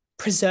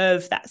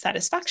 preserve that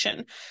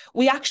satisfaction.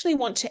 We actually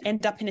want to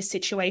end up in a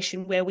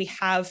situation where we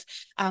have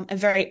a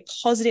very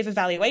positive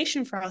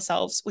evaluation for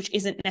ourselves, which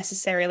isn't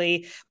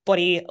necessarily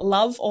body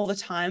love all the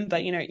time,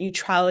 but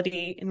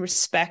neutrality and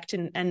respect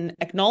and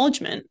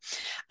acknowledgement,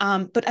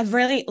 but a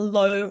really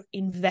low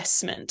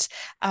investment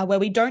where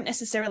we don't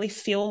necessarily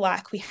feel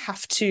like we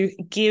have to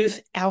give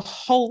our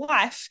whole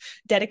life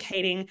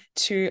dedicating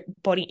to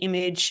body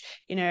image,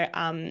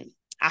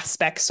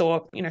 aspects,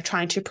 or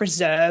trying to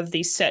preserve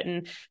these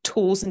certain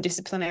tools and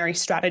disciplinary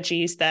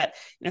strategies that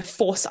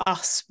force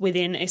us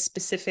within a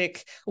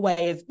specific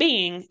way of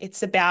being.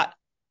 It's about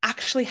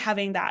actually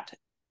having that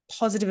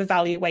positive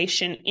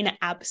evaluation in an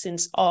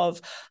absence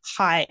of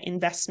high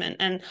investment.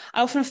 And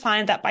I often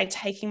find that by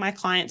taking my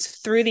clients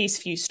through these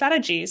few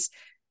strategies,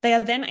 they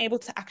are then able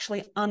to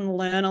actually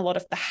unlearn a lot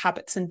of the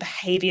habits and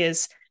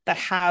behaviors that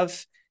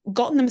have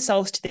gotten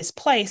themselves to this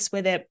place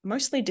where they're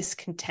mostly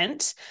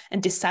discontent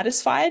and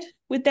dissatisfied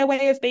with their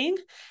way of being,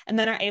 and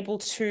then are able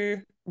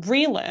to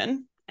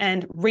relearn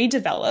and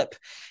redevelop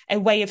a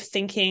way of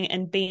thinking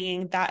and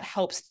being that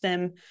helps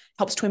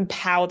to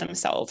empower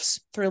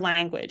themselves through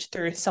language,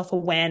 through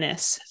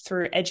self-awareness,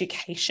 through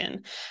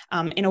education,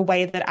 in a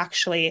way that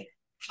actually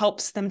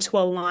helps them to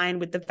align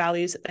with the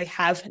values that they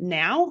have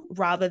now,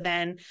 rather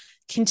than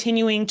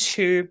continuing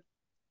to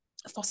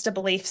foster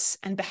beliefs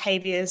and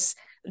behaviors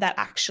that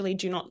actually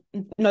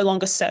no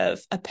longer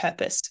serve a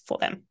purpose for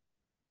them.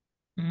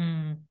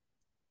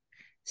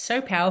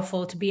 So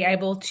powerful to be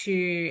able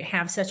to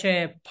have such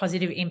a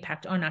positive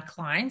impact on our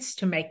clients,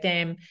 to make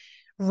them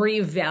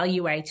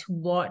reevaluate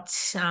what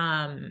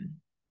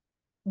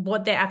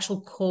their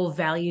actual core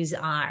values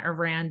are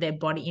around their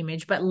body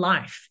image, but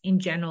life in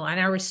general.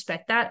 And I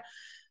respect that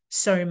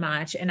so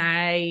much. And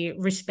I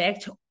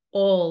respect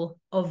all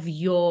of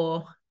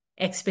your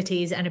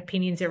expertise and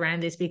opinions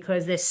around this,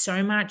 because there's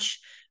so much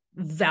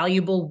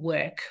valuable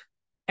work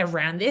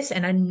around this.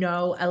 And I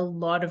know a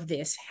lot of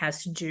this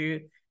has to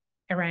do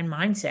around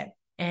mindset.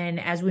 And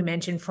as we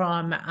mentioned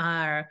from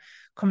our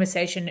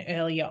conversation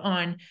earlier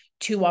on,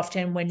 too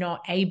often we're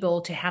not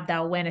able to have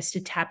that awareness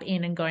to tap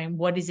in and going,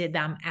 what is it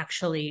that I'm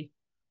actually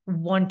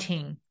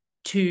wanting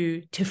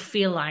to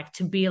feel like,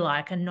 to be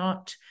like, and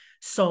not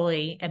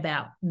solely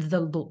about the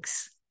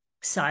looks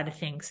side of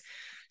things.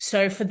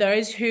 So for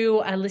those who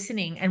are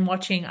listening and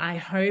watching, I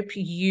hope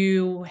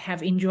you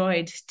have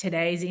enjoyed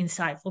today's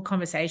insightful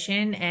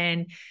conversation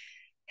and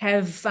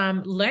have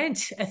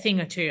learned a thing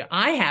or two.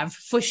 I have,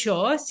 for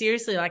sure.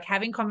 Seriously, like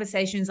having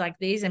conversations like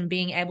these and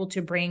being able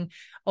to bring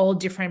all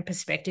different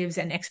perspectives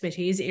and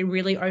expertise, it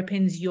really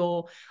opens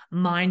your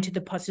mind to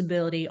the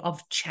possibility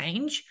of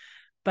change,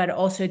 but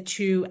also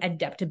to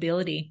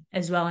adaptability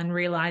as well, and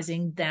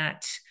realizing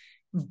that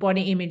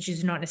body image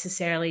is not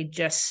necessarily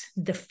just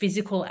the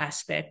physical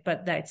aspect,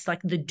 but that it's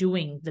like the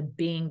doing, the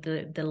being,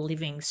 the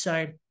living.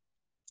 So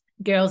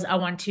girls, I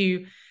want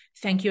to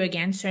thank you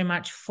again so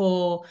much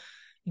for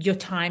your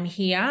time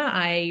here.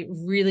 I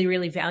really,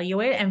 really value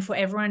it. And for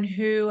everyone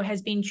who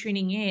has been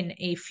tuning in,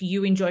 if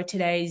you enjoyed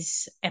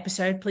today's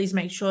episode, please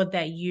make sure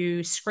that you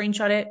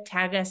screenshot it,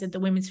 tag us at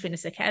the Women's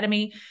Fitness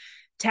Academy,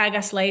 tag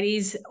us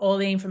ladies. All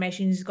the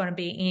information is going to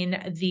be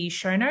in the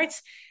show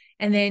notes.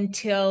 And then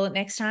till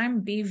next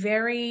time, be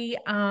very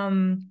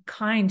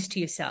kind to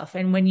yourself.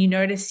 And when you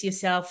notice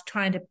yourself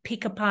trying to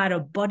pick apart or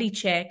body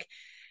check,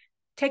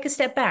 take a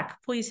step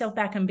back, pull yourself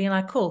back and be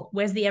like, cool,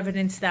 where's the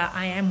evidence that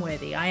I am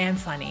worthy? I am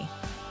funny.